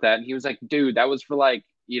Brad about that, and he was like, "Dude, that was for like,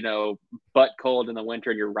 you know, butt cold in the winter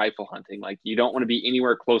and you're rifle hunting. Like, you don't want to be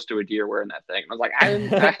anywhere close to a deer wearing that thing." I was like, I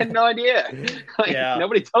had no idea. Like,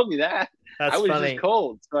 nobody told me that. That's I was funny. just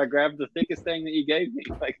cold, so I grabbed the thickest thing that you gave me.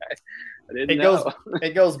 Like, I didn't know.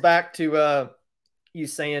 It goes back to you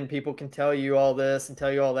saying people can tell you all this and tell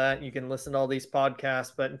you all that, and you can listen to all these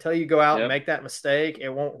podcasts, but until you go out and make that mistake, it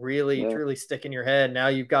won't really truly stick in your head. Now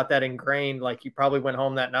you've got that ingrained. Like, you probably went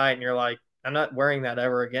home that night and you're like, I'm not wearing that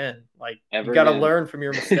ever again. Like, you got to learn from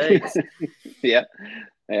your mistakes. Yeah.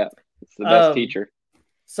 It's the best teacher.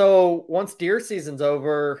 So once deer season's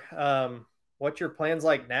over, what's your plans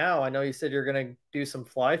like now? I know you said you're going to do some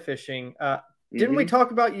fly fishing. Didn't we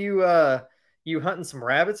talk about you hunting some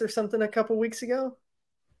rabbits or something a couple weeks ago?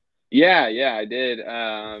 Yeah, I did.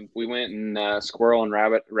 We went and squirrel and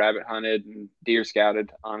rabbit hunted and deer scouted.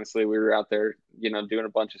 Honestly, we were out there, doing a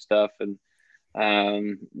bunch of stuff, and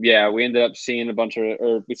we ended up seeing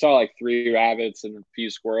we saw like 3 rabbits and a few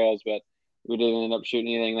squirrels, but we didn't end up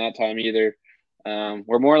shooting anything that time either.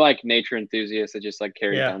 We're more like nature enthusiasts that just like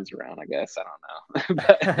carry guns around, I guess. I don't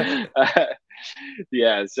know.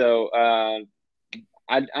 But, so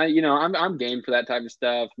I'm game for that type of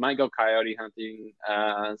stuff. Might go coyote hunting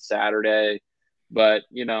Saturday, but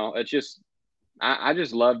it's just I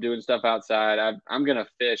just love doing stuff outside. I'm gonna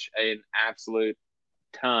fish an absolute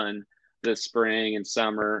ton this spring and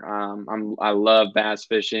summer. I love bass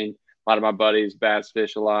fishing. A lot of my buddies bass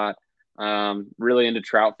fish a lot. Really into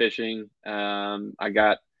trout fishing.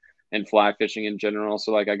 And fly fishing in general.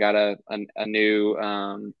 So like I got a new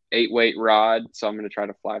 8-weight rod, so I'm gonna try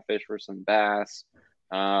to fly fish for some bass.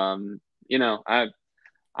 I'm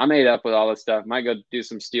made up with all this stuff. Might go do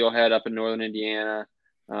some steelhead up in northern Indiana.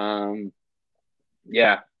 I'm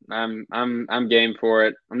game for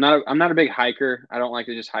it. I'm not a big hiker. I don't like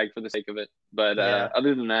to just hike for the sake of it. But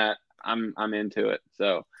other than that, I'm into it.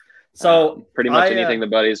 So pretty much anything the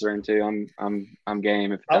buddies are into, I'm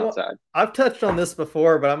game if it's outside. I've touched on this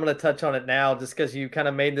before, but I'm going to touch on it now just because you kind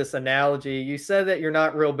of made this analogy. You said that you're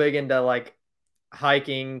not real big into like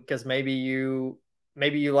hiking because maybe you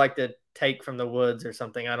like to take from the woods or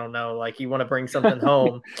something. I don't know. Like, you want to bring something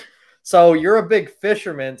home. So you're a big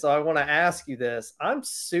fisherman. So I want to ask you this. I'm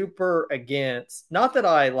super against, not that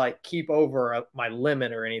I like keep over my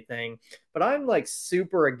limit or anything, but I'm like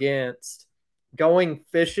super against going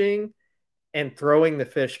fishing and throwing the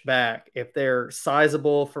fish back if they're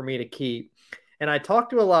sizable for me to keep. And I talk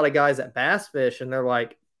to a lot of guys at bass fish, and they're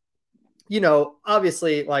like,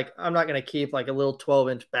 obviously, like, I'm not going to keep like a little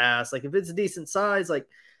 12-inch bass. Like, if it's a decent size, like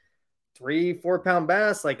 3-4 pound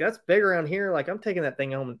bass, like that's big around here. Like, I'm taking that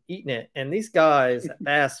thing home and eating it. And these guys at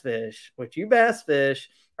bass fish, which you bass fish,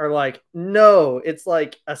 are like, no, it's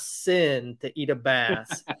like a sin to eat a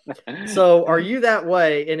bass. So are you that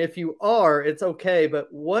way? And if you are, it's okay.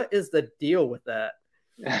 But what is the deal with that?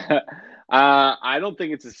 I don't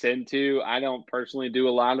think it's a sin to. I don't personally do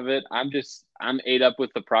a lot of it. I'm ate up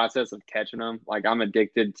with the process of catching them. Like, I'm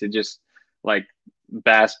addicted to just like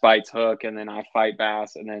bass bites hook, and then I fight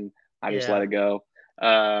bass, and then I just let it go.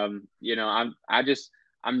 I'm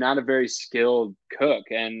not a very skilled cook.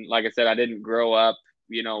 And like I said, I didn't grow up,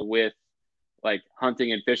 with like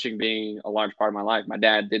hunting and fishing being a large part of my life. My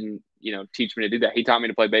dad didn't, teach me to do that. He taught me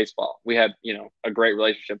to play baseball. We had, a great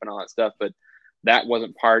relationship and all that stuff, but that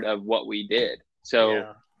wasn't part of what we did. So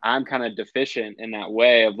Yeah. I'm kind of deficient in that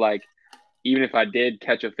way of like, even if I did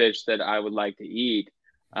catch a fish that I would like to eat,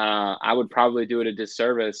 I would probably do it a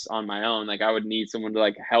disservice on my own. Like I would need someone to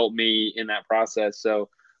like help me in that process. So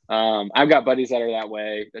I've got buddies that are that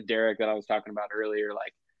way. Derek that I was talking about earlier,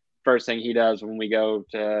 like first thing he does when we go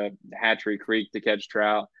to Hatchery Creek to catch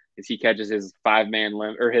trout is he catches his 5-man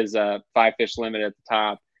limit or his 5-fish limit at the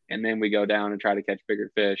top, and then we go down and try to catch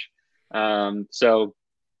bigger fish. So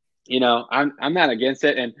I'm not against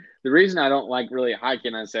it, and the reason I don't like really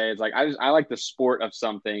hiking, I say, is like I like the sport of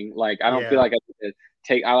something. Like I don't feel Yeah. like I need to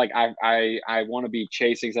take. I want to be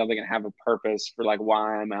chasing something and have a purpose for like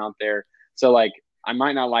why I'm out there. So like I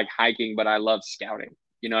might not like hiking, but I love scouting.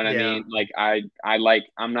 You know what I Yeah. mean? Like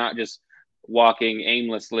I'm not just walking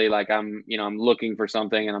aimlessly. Like I'm looking for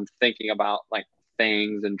something and I'm thinking about like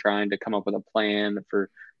things and trying to come up with a plan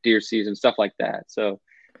for deer season, stuff like that. So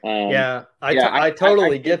um, Yeah. yeah, I I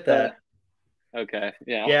totally get get the that. okay,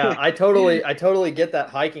 yeah. Yeah, I totally get that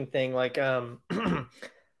hiking thing. Like, I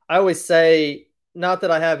always say, not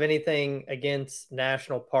that I have anything against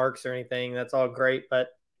national parks or anything. That's all great, but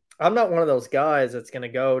I'm not one of those guys that's going to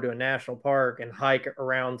go to a national park and hike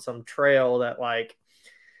around some trail that like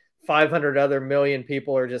 500 other million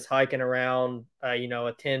people are just hiking around,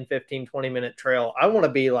 a 10, 15, 20-minute trail. I want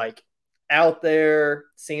to be like out there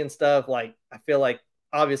seeing stuff. Like, I feel like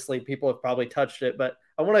obviously people have probably touched it, but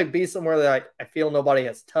I want to be somewhere that I feel nobody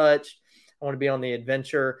has touched. I want to be on the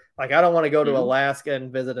adventure. Like, I don't want to go to Mhm. Alaska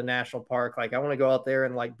and visit a national park. Like, I want to go out there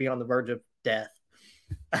and like be on the verge of death.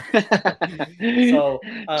 So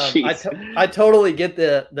Jeez. I totally get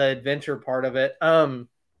the adventure part of it.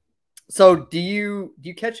 So do you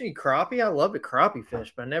catch any crappie? I love to crappie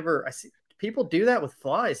fish, but I see people do that with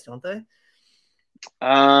flies, don't they?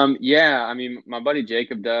 Yeah, I mean, my buddy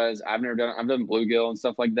Jacob does. I've done bluegill and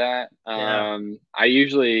stuff like that. Yeah, I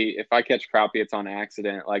usually, if I catch crappie, it's on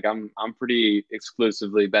accident. Like I'm pretty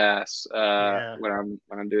exclusively bass, yeah. when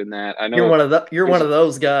I'm doing that. I You're know one of you're one there's of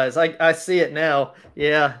those guys. I see it now.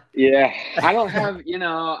 Yeah. Yeah, I don't have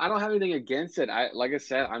anything against it. Like I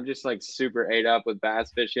said, I'm just like super ate up with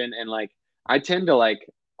bass fishing, and like I tend to like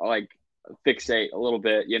fixate a little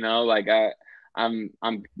bit, like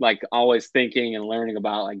I'm like always thinking and learning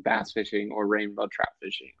about like bass fishing or rainbow trout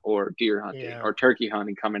fishing or deer hunting Yeah. or turkey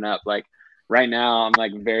hunting coming up. Like right now, I'm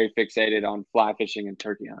like very fixated on fly fishing and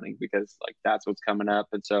turkey hunting because like that's what's coming up,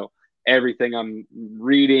 and so everything I'm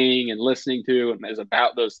reading and listening to is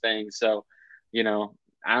about those things. So you know,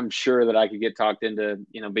 I'm sure that I could get talked into,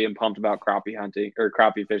 being pumped about crappie hunting or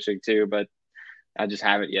crappie fishing too, but I just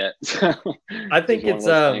haven't yet. So I just think one of it's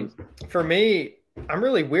those things. for me, I'm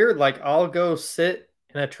really weird. Like, I'll go sit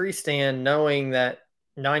in a tree stand knowing that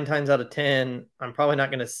 9 times out of 10, I'm probably not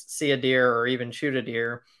going to see a deer or even shoot a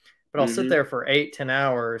deer, but I'll sit Hmm. there for 8, 10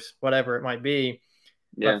 hours, whatever it might be.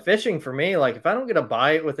 Yeah. But fishing for me, like if I don't get a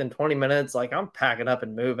bite within 20 minutes, like I'm packing up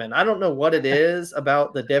and moving. I don't know what it is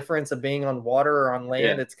about the difference of being on water or on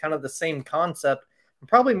land. Yeah. It's kind of the same concept. I'm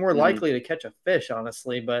probably more Hmm. likely to catch a fish,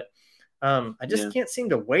 honestly, but I just Yeah. can't seem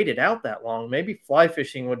to wait it out that long. Maybe fly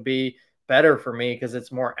fishing would be better for me because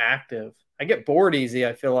it's more active. I get bored easy,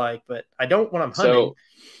 I feel like, but I don't when I'm hunting. So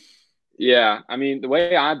yeah, I mean, the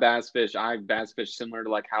way I bass fish similar to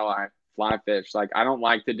like how I fly fish. Like I don't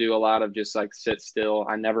like to do a lot of just like sit still.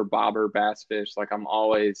 I never bobber bass fish. Like I'm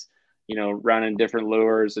always, running different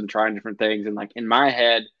lures and trying different things. And like in my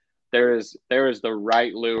head, there is the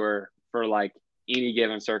right lure for like any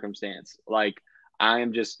given circumstance. Like I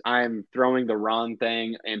am throwing the wrong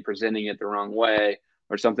thing and presenting it the wrong way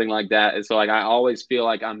or something like that. And so like I always feel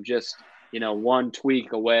like I'm just, one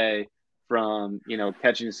tweak away from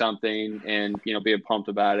catching something and being pumped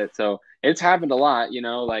about it. So it's happened a lot,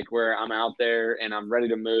 like where I'm out there and I'm ready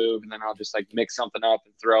to move and then I'll just like mix something up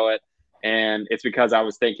and throw it. And it's because I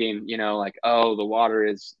was thinking, like, oh, the water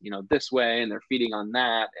is, this way and they're feeding on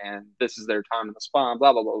that and this is their time in the spawn,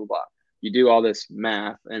 blah blah blah blah blah. You do all this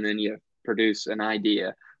math and then you produce an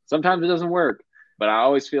idea. Sometimes it doesn't work, but I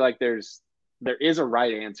always feel like there is a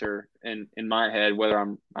right answer in my head. Whether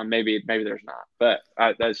I'm maybe there's not, but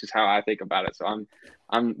that's just how I think about it. So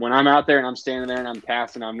I'm when I'm out there and I'm standing there and I'm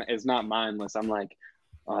casting, it's not mindless. I'm like,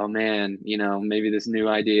 oh man, maybe this new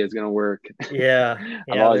idea is gonna work. Yeah,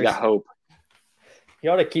 I've yeah. always got hope. You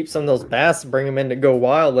ought to keep some of those bass, bring them in to go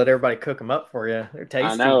wild, let everybody cook them up for you. They're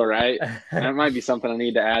I know, tasty. right? That might be something I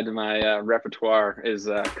need to add to my repertoire is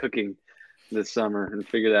cooking this summer and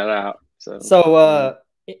figure that out. So So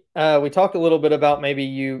we talked a little bit about maybe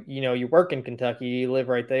you work in Kentucky, you live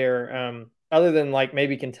right there. Other than like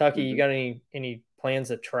maybe Kentucky, you mhm. got any plans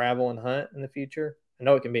to travel and hunt in the future? I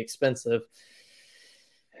know it can be expensive.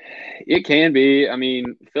 It can be. I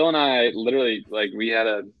mean, Phil and I literally like we had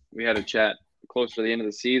a chat closer to the end of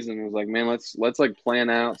the season. It was like, man, let's like plan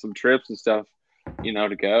out some trips and stuff,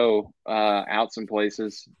 to go out some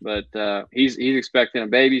places. But he's expecting a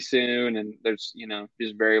baby soon, and there's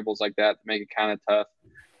just variables like that that make it kind of tough.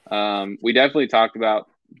 We definitely talked about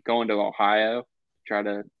going to Ohio, try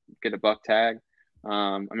to get a buck tag.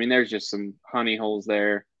 I mean, there's just some honey holes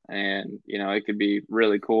there, and it could be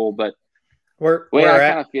really cool. But Where the way where I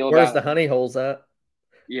kind at? of feel Where's about the honey holes at?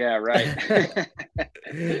 yeah, right.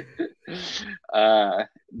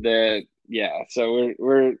 So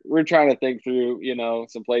we're trying to think through,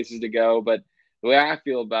 some places to go, but the way I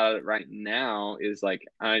feel about it right now is like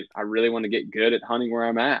I really want to get good at hunting where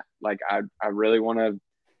I'm at. Like I really want to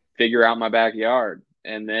figure out my backyard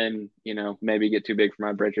and then, maybe get too big for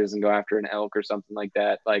my britches and go after an elk or something like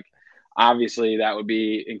that. Like obviously that would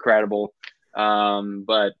be incredible.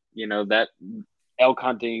 But that elk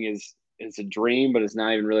hunting is a dream, but it's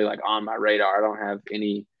not even really like on my radar. I don't have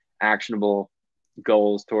any actionable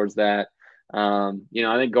goals towards that. I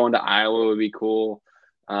think going to Iowa would be cool.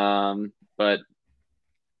 But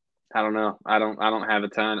I don't know. I don't have a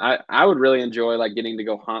ton. I would really enjoy like getting to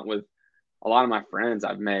go hunt with a lot of my friends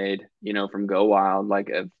I've made, from Go Wild, like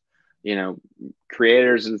of,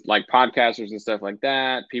 creators and like podcasters and stuff like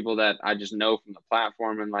that, people that I just know from the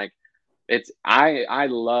platform. And like, I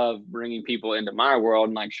love bringing people into my world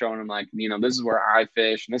and like showing them like, this is where I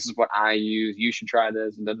fish and this is what I use. You should try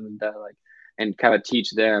this and like, and kind of teach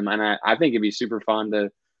them. And I think it'd be super fun to,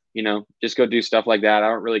 just go do stuff like that. I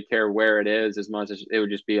don't really care where it is as much as it would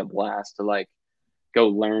just be a blast to like go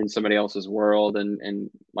learn somebody else's world and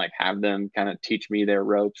like have them kind of teach me their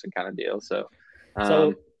ropes and kind of deal. So,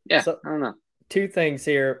 So, yeah, so I don't know. two things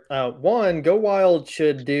here. One, Go Wild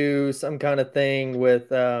should do some kind of thing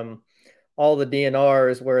with all the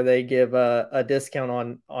DNRs where they give a discount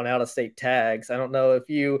on out of state tags. I don't know if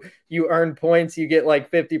you earn points, you get like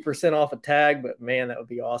 50% off a tag, but man, that would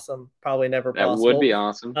be awesome. Probably never That would possible. be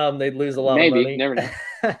awesome. They'd lose a lot of Maybe, money. never know.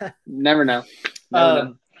 Never know. Never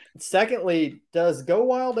know. Secondly, does Go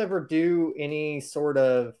Wild ever do any sort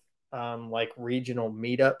of like regional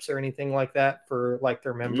meetups or anything like that for like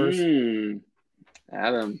their members?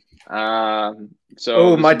 Adam.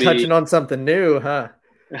 Oh, am I touching on something new, huh?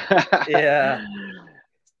 Yeah.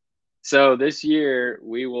 So this year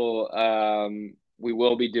we will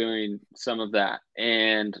be doing some of that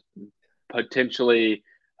and potentially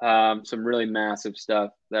some really massive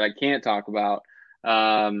stuff that I can't talk about.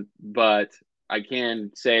 But I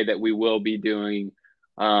can say that we will be doing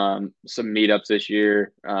some meetups this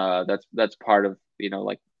year. That's part of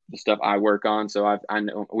like the stuff I work on. So I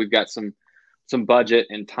know we've got some budget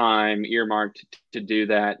and time earmarked to do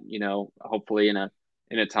that. Hopefully in a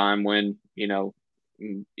time when COVID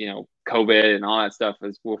and all that stuff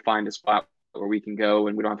is, we'll find a spot where we can go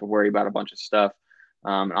and we don't have to worry about a bunch of stuff.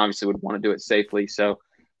 And obviously would want to do it safely. So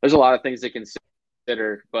there's a lot of things to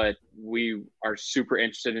consider, but we are super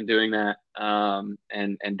interested in doing that and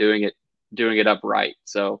doing it upright.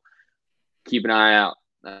 So keep an eye out.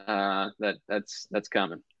 That's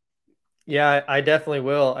coming. Yeah, I definitely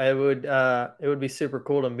will. It would be super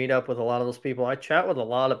cool to meet up with a lot of those people. I chat with a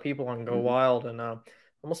lot of people on Go Wild, and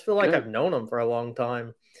almost feel like Good. I've known them for a long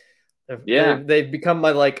time. Yeah. They've become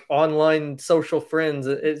my like online social friends.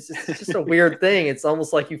 It's just a weird thing. It's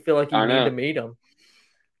almost like you feel like you need to meet them.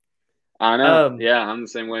 I know. Yeah, I'm the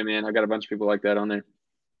same way, man. I got a bunch of people like that on there.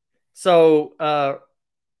 So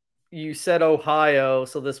you said Ohio,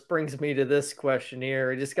 so this brings me to this question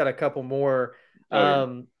here. I just got a couple more.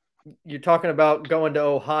 You're talking about going to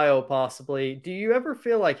Ohio possibly. Do you ever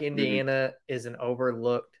feel like Indiana is an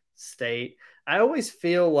overlooked state? I always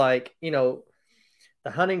feel like, the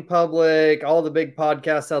hunting public, all the big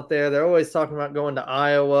podcasts out there, they're always talking about going to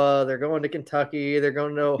Iowa, they're going to Kentucky, they're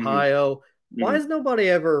going to Ohio. Why has nobody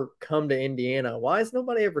ever come to Indiana? Why has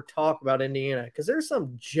nobody ever talked about Indiana? Because there's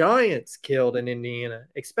some giants killed in Indiana,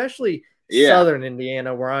 especially southern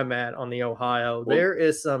Indiana, where I'm at on the Ohio. Well, there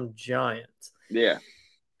is some giants. Yeah.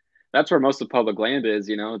 That's where most of the public land is,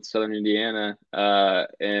 it's southern Indiana.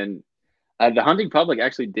 And the hunting public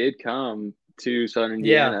actually did come to southern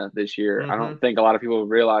Indiana this year. I don't think a lot of people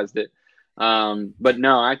realized it. But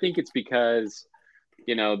no, I think it's because,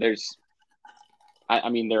 there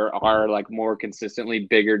are like more consistently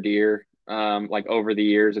bigger deer like over the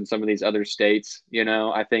years in some of these other states.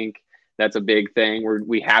 I think that's a big thing.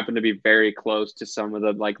 We happen to be very close to some of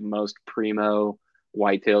the like most primo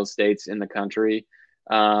whitetail states in the country.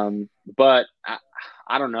 But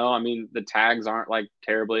I don't know. I mean, the tags aren't like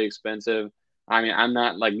terribly expensive. I mean, I'm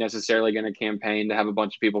not like necessarily going to campaign to have a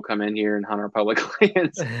bunch of people come in here and hunt our public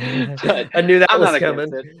lands, but I knew that I'm was not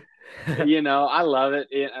against coming. it. I love it,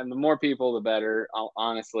 and the more people, the better,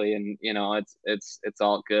 honestly. And it's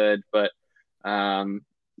all good, but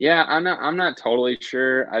yeah, I'm not totally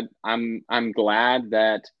sure. I'm glad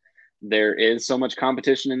that there is so much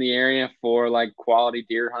competition in the area for like quality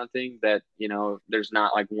deer hunting that there's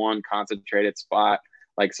not like one concentrated spot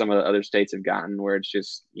like some of the other states have gotten, where it's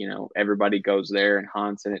just everybody goes there and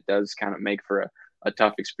hunts, and it does kind of make for a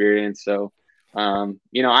tough experience. So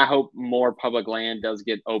I hope more public land does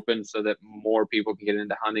get open so that more people can get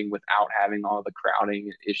into hunting without having all the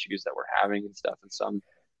crowding issues that we're having and stuff in some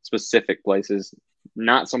specific places.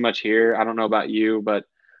 Not so much here. I don't know about you, but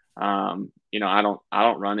I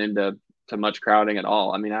don't run into much crowding at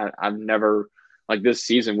all. I mean, I've never, like this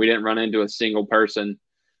season, we didn't run into a single person,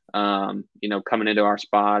 coming into our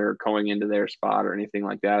spot or going into their spot or anything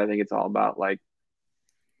like that. I think it's all about like,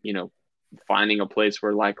 finding a place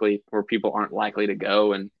where people aren't likely to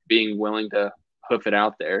go and being willing to hoof it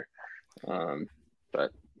out there.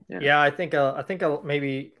 But yeah, I think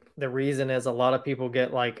maybe the reason is a lot of people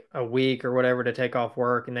get like a week or whatever to take off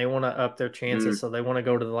work, and they want to up their chances, so they want to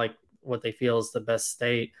go to like what they feel is the best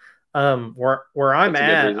state. Where I'm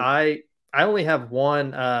at, I only have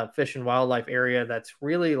one fish and wildlife area that's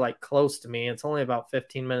really like close to me. It's only about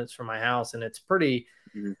 15 minutes from my house, and it's pretty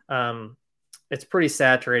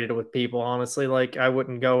saturated with people, honestly. Like I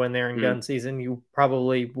wouldn't go in there in gun season. You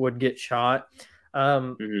probably would get shot.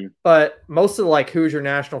 But most of like Hoosier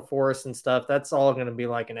National Forest and stuff, that's all going to be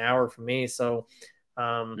like an hour for me. So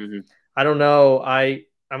I don't know. I'm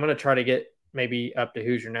going to try to get maybe up to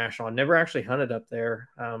Hoosier National. I never actually hunted up there,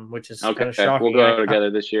 which is kind of shocking. We'll go together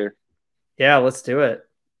this year. Yeah, let's do it.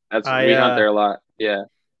 We hunt there a lot. Yeah.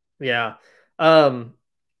 Yeah.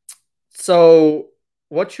 So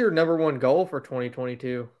what's your number one goal for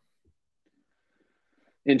 2022?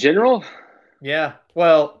 In general? Yeah.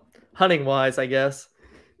 Well, hunting wise, I guess.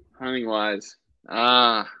 Hunting wise.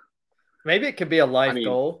 Maybe it could be a life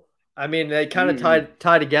goal. I mean, they kind of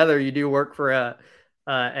tie together. You do work for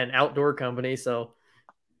an outdoor company, so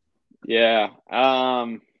yeah.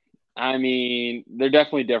 I mean, they're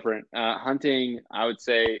definitely different. Hunting, I would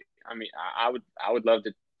say. I mean, I would love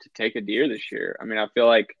to take a deer this year. I mean, I feel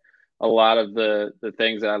like a lot of the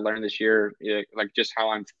things that I learned this year, like just how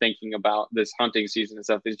I'm thinking about this hunting season and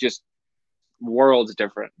stuff, is just worlds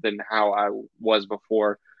different than how I was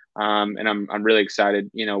before. And I'm really excited.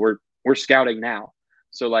 We're scouting now,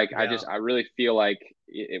 so like I really feel like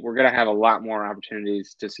we're gonna have a lot more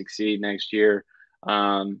opportunities to succeed next year.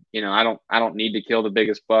 I don't need to kill the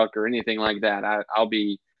biggest buck or anything like that. I'll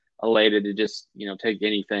be elated to just take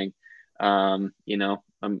anything. A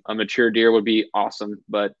mature deer would be awesome,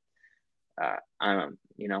 but I don't.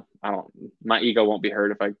 My ego won't be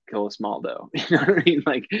hurt if I kill a small doe. You know what I mean?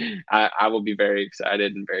 Like I will be very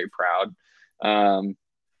excited and very proud.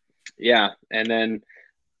 Yeah, and then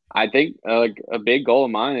I think like a big goal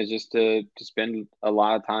of mine is just to spend a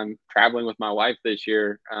lot of time traveling with my wife this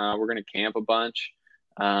year. We're gonna camp a bunch,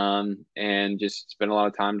 and just spend a lot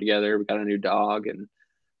of time together. We got a new dog, and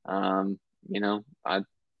I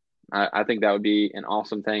think that would be an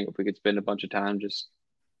awesome thing if we could spend a bunch of time just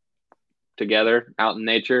together out in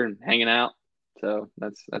nature and hanging out. So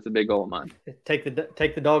that's a big goal of mine. Take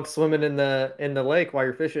the dog swimming in the lake while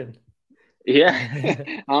you're fishing. Yeah.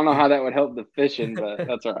 I don't know how that would help the fishing, but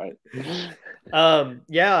that's all right.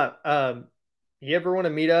 You ever want to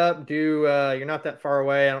meet up? You're not that far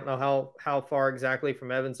away. I don't know how far exactly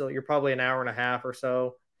from Evansville. You're probably an hour and a half or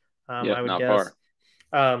so. I would not guess.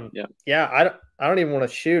 Far. I don't even want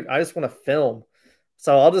to shoot. I just want to film.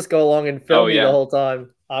 So I'll just go along and film you the whole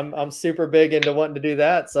time. I'm super big into wanting to do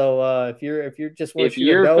that. So if you just want to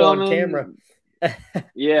shoot a doe on camera.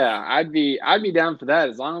 Yeah, I'd be down for that,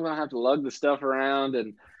 as long as I don't have to lug the stuff around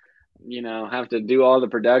and have to do all the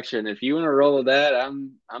production. If you want to roll with that,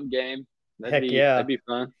 I'm game. That'd be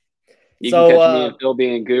fun. You can catch me and Phil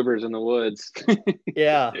being goobers in the woods.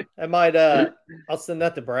 Yeah, I might. I'll send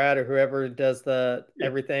that to Brad or whoever does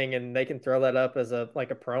everything, and they can throw that up as a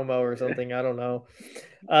promo or something. I don't know.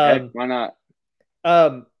 Heck, why not?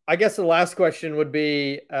 I guess the last question would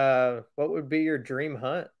be, what would be your dream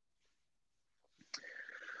hunt?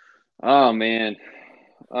 Oh man.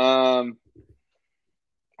 I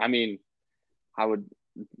mean, I would,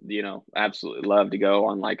 absolutely love to go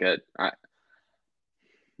on like an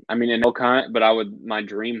elk hunt, but my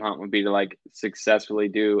dream hunt would be to like successfully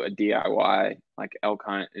do a DIY like elk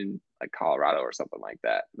hunt in like Colorado or something like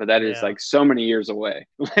that. But that is like so many years away,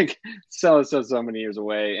 like so many years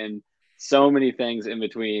away, and so many things in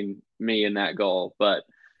between me and that goal. But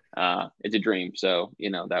it's a dream. So,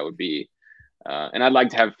 that would be, and I'd like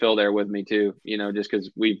to have Phil there with me too, just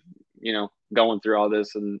because we've, going through all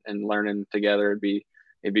this and learning together.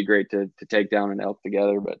 It'd be great to take down an elk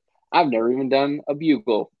together, but I've never even done a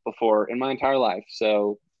bugle before in my entire life.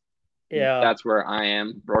 So Yeah. that's where I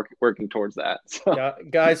am working towards that. So,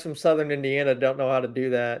 Guys from Southern Indiana don't know how to do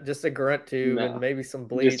that. Just a grunt tube and no, maybe some just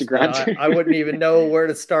bleats, a but grunt. I wouldn't even know where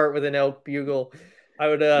to start with an elk bugle.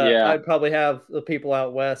 Yeah. I'd probably have the people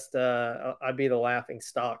out west. I'd be the laughing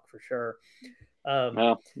stock for sure.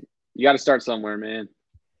 Well, you got to start somewhere, man.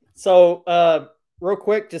 So, real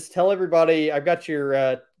quick, just tell everybody, I've got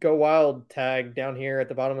your Go Wild tag down here at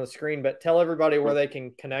the bottom of the screen, but tell everybody where they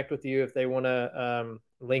can connect with you if they want to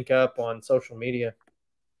link up on social media.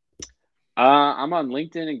 I'm on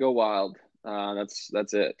LinkedIn and Go Wild.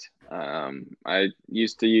 That's it. I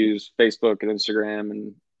used to use Facebook and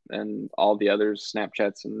Instagram and all the others,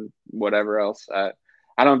 Snapchats and whatever else.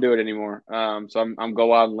 I don't do it anymore. So I'm Go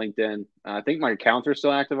Wild and LinkedIn. I think my accounts are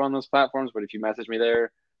still active on those platforms, but if you message me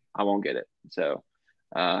there, I won't get it. So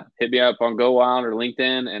hit me up on Go Wild or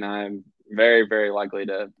LinkedIn, and I'm very, very likely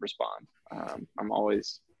to respond. I'm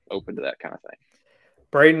always open to that kind of thing.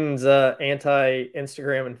 Braden's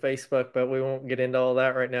anti-Instagram and Facebook, but we won't get into all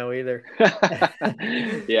that right now either.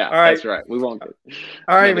 Yeah, all right. That's right. We won't.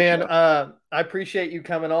 All right, man. I appreciate you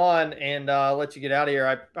coming on, and I'll let you get out of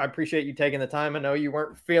here. I appreciate you taking the time. I know you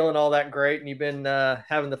weren't feeling all that great, and you've been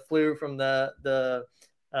having the flu from the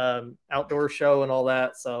outdoor show and all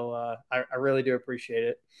that. So I really do appreciate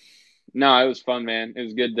it. No, it was fun, man. It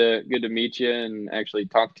was good to meet you and actually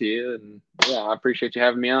talk to you. And yeah, I appreciate you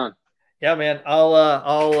having me on. Yeah, man.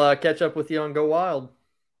 I'll catch up with you on Go Wild.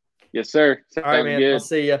 Yes, sir. Sounds all right, man. good. I'll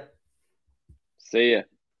see you. See ya.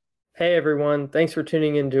 Hey, everyone. Thanks for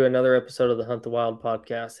tuning in to another episode of the Hunt the Wild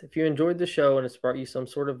podcast. If you enjoyed the show and it's brought you some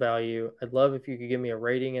sort of value, I'd love if you could give me a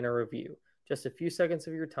rating and a review. Just a few seconds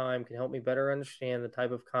of your time can help me better understand the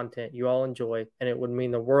type of content you all enjoy, and it would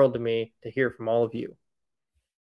mean the world to me to hear from all of you.